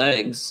no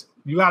legs?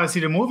 You got to see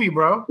the movie,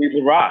 bro. He's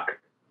The Rock.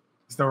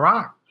 It's The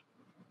Rock.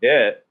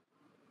 Yeah.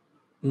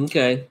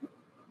 Okay.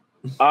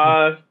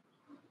 So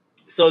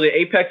the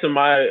apex of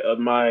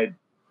my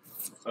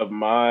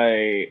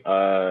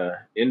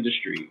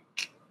industry.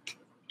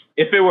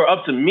 If it were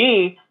up to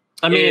me,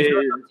 I mean, if it were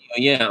up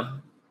to you, yeah.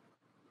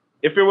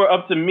 If it were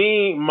up to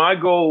me, my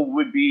goal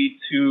would be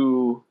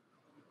to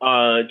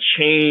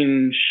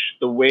change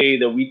the way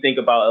that we think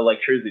about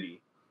electricity.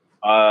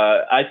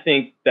 I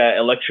think that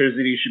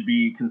electricity should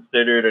be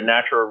considered a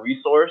natural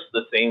resource,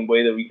 the same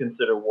way that we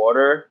consider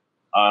water,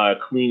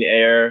 clean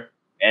air,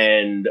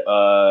 and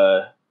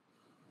I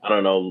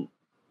don't know,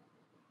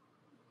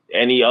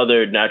 any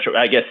other natural,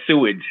 I guess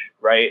sewage,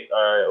 right?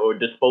 Or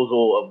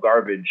disposal of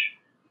garbage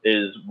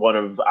is one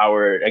of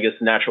our, I guess,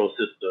 natural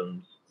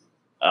systems.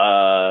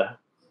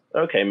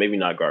 Okay, maybe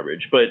not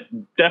garbage, but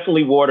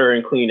definitely water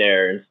and clean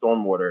air and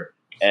stormwater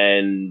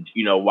and,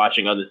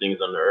 watching other things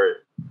on the earth.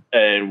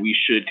 And we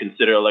should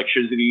consider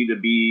electricity to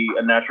be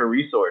a natural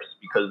resource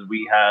because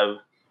we have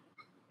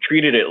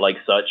treated it like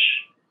such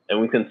and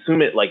we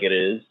consume it like it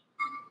is.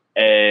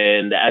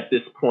 And at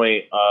this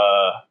point,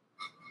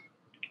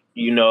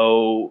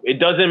 it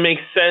doesn't make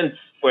sense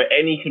for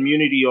any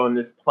community on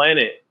this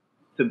planet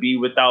to be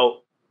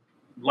without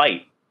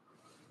light.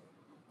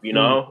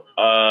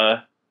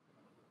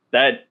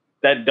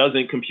 That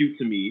doesn't compute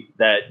to me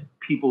that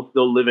people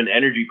still live in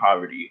energy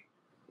poverty.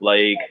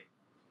 Like,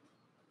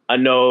 I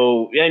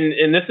know,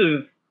 and this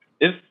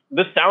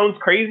sounds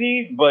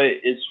crazy, but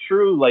it's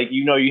true. Like,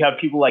 you have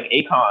people like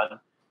Akon,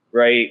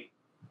 right?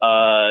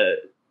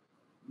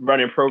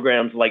 Running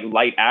programs like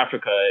Light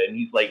Africa, and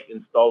he's like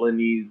installing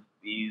these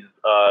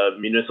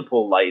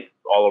municipal lights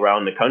all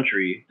around the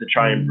country to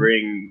try and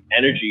bring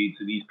energy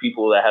to these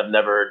people that have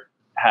never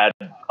had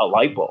a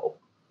light bulb.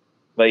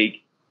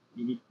 Like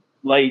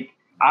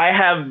I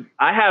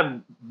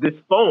have this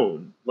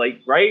phone,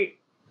 like, right?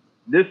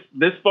 This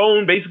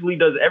phone basically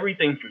does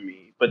everything for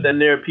me. But then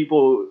there are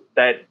people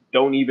that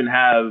don't even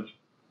have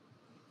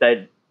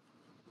that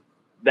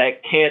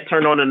can't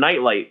turn on a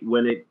nightlight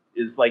when it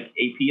is like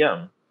 8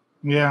 p.m.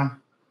 Yeah.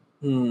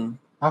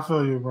 I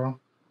feel you, bro.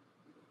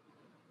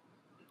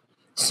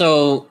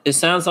 So it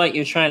sounds like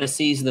you're trying to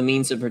seize the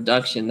means of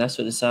production. That's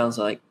what it sounds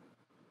like.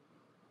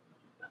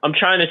 I'm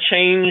trying to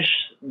change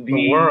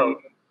the world.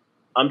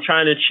 I'm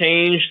trying to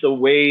change the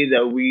way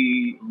that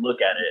we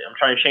look at it. I'm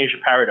trying to change the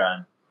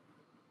paradigm.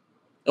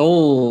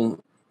 Oh,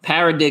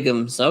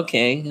 paradigms.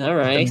 Okay. All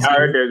right.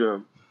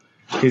 Paradigm.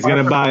 He's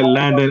going to buy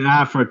land in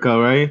Africa,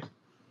 right?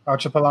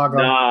 Archipelago.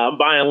 Nah, I'm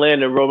buying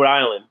land in Rhode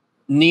Island.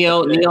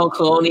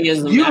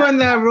 Neo-colonialism. You and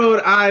that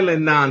Rhode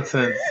Island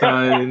nonsense,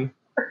 son.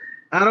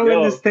 I don't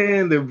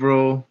understand it,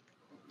 bro.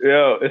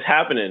 Yo, it's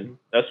happening.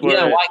 That's what.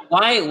 Yeah,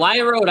 why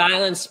Rhode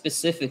Island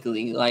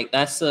specifically? Like,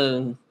 that's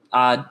an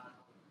odd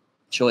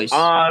choice.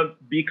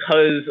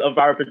 Because of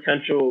our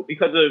potential,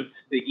 because of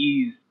the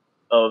ease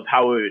of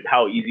how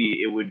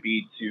easy it would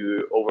be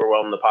to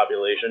overwhelm the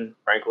population,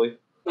 frankly.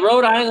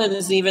 Rhode Island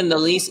is even the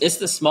least, it's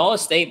the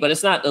smallest state, but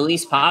it's not the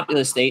least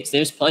populous states.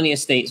 There's plenty of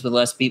states with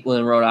less people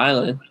in Rhode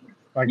Island.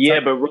 But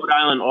Rhode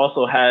Island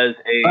also has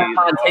a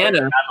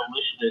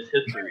abolitionist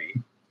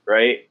history,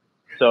 right?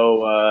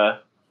 So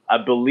I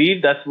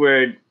believe that's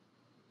where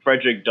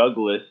Frederick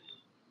Douglass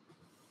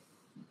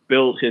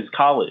built his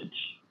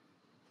college.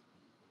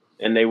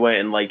 And they went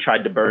and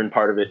tried to burn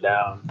part of it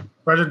down.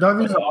 Frederick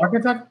Douglass, an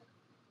architect?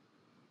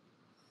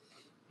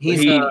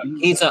 He's an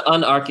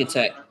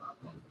unarchitect.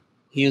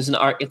 He was an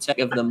architect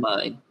of the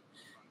mind.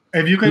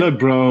 If you could look,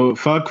 bro,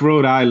 fuck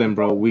Rhode Island,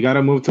 bro. We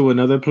gotta move to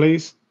another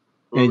place,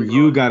 and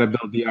you gotta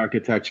build the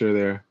architecture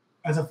there.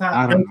 As a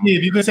fact,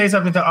 if you could say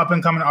something to up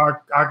and coming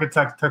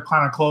architects to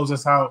kind of close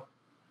us out,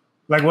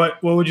 like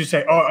what would you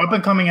say? Or up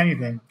and coming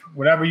anything,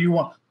 whatever you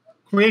want.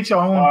 Create your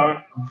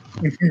own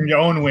your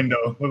own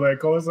window. We're like,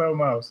 go something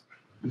else.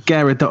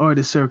 Garret, the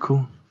artist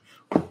circle.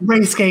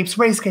 Rayscapes.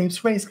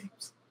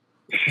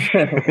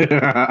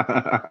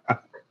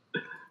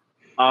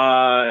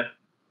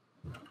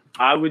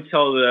 I would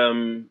tell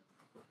them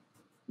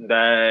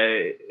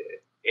that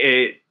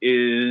it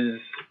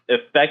is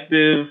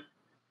effective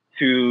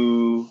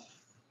to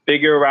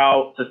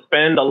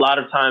spend a lot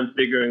of time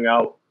figuring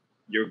out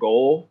your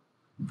goal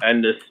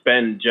and to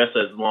spend just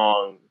as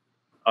long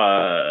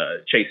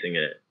chasing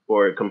it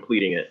or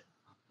completing it.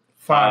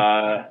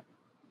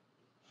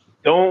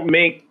 Don't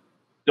make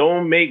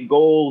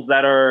goals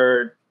that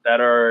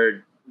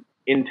are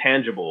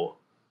intangible.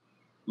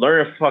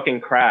 Learn a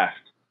fucking craft.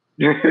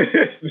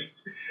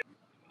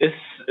 It's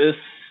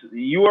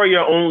you are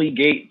your only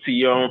gate to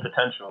your own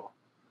potential.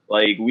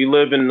 Like, we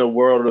live in the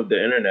world of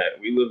the internet.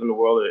 We live in the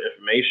world of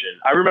information.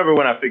 I remember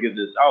when I figured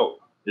this out,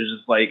 it's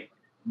just like,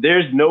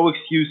 there's no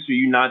excuse for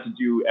you not to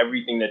do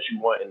everything that you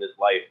want in this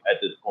life at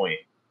this point,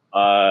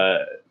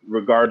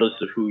 regardless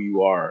of who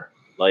you are.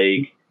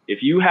 Like,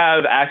 if you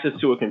have access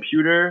to a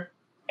computer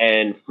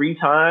and free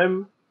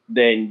time,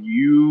 then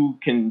you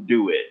can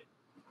do it,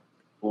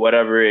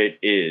 whatever it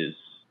is.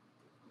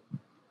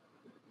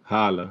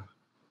 Holla.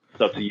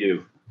 It's up to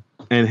you.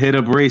 And hit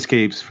up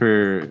Rayscapes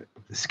for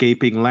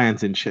escaping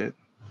lands and shit.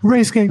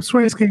 Rayscapes.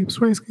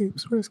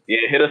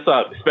 Yeah, hit us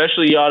up,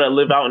 especially y'all that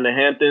live out in the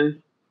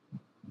Hamptons.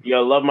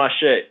 Y'all love my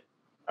shit.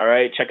 All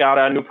right, check out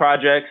our new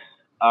projects.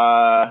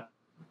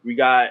 We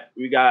got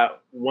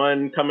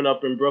one coming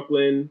up in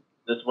Brooklyn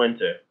this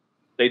winter.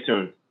 Stay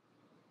tuned.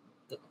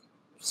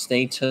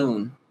 Stay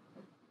tuned.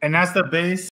 And that's the base.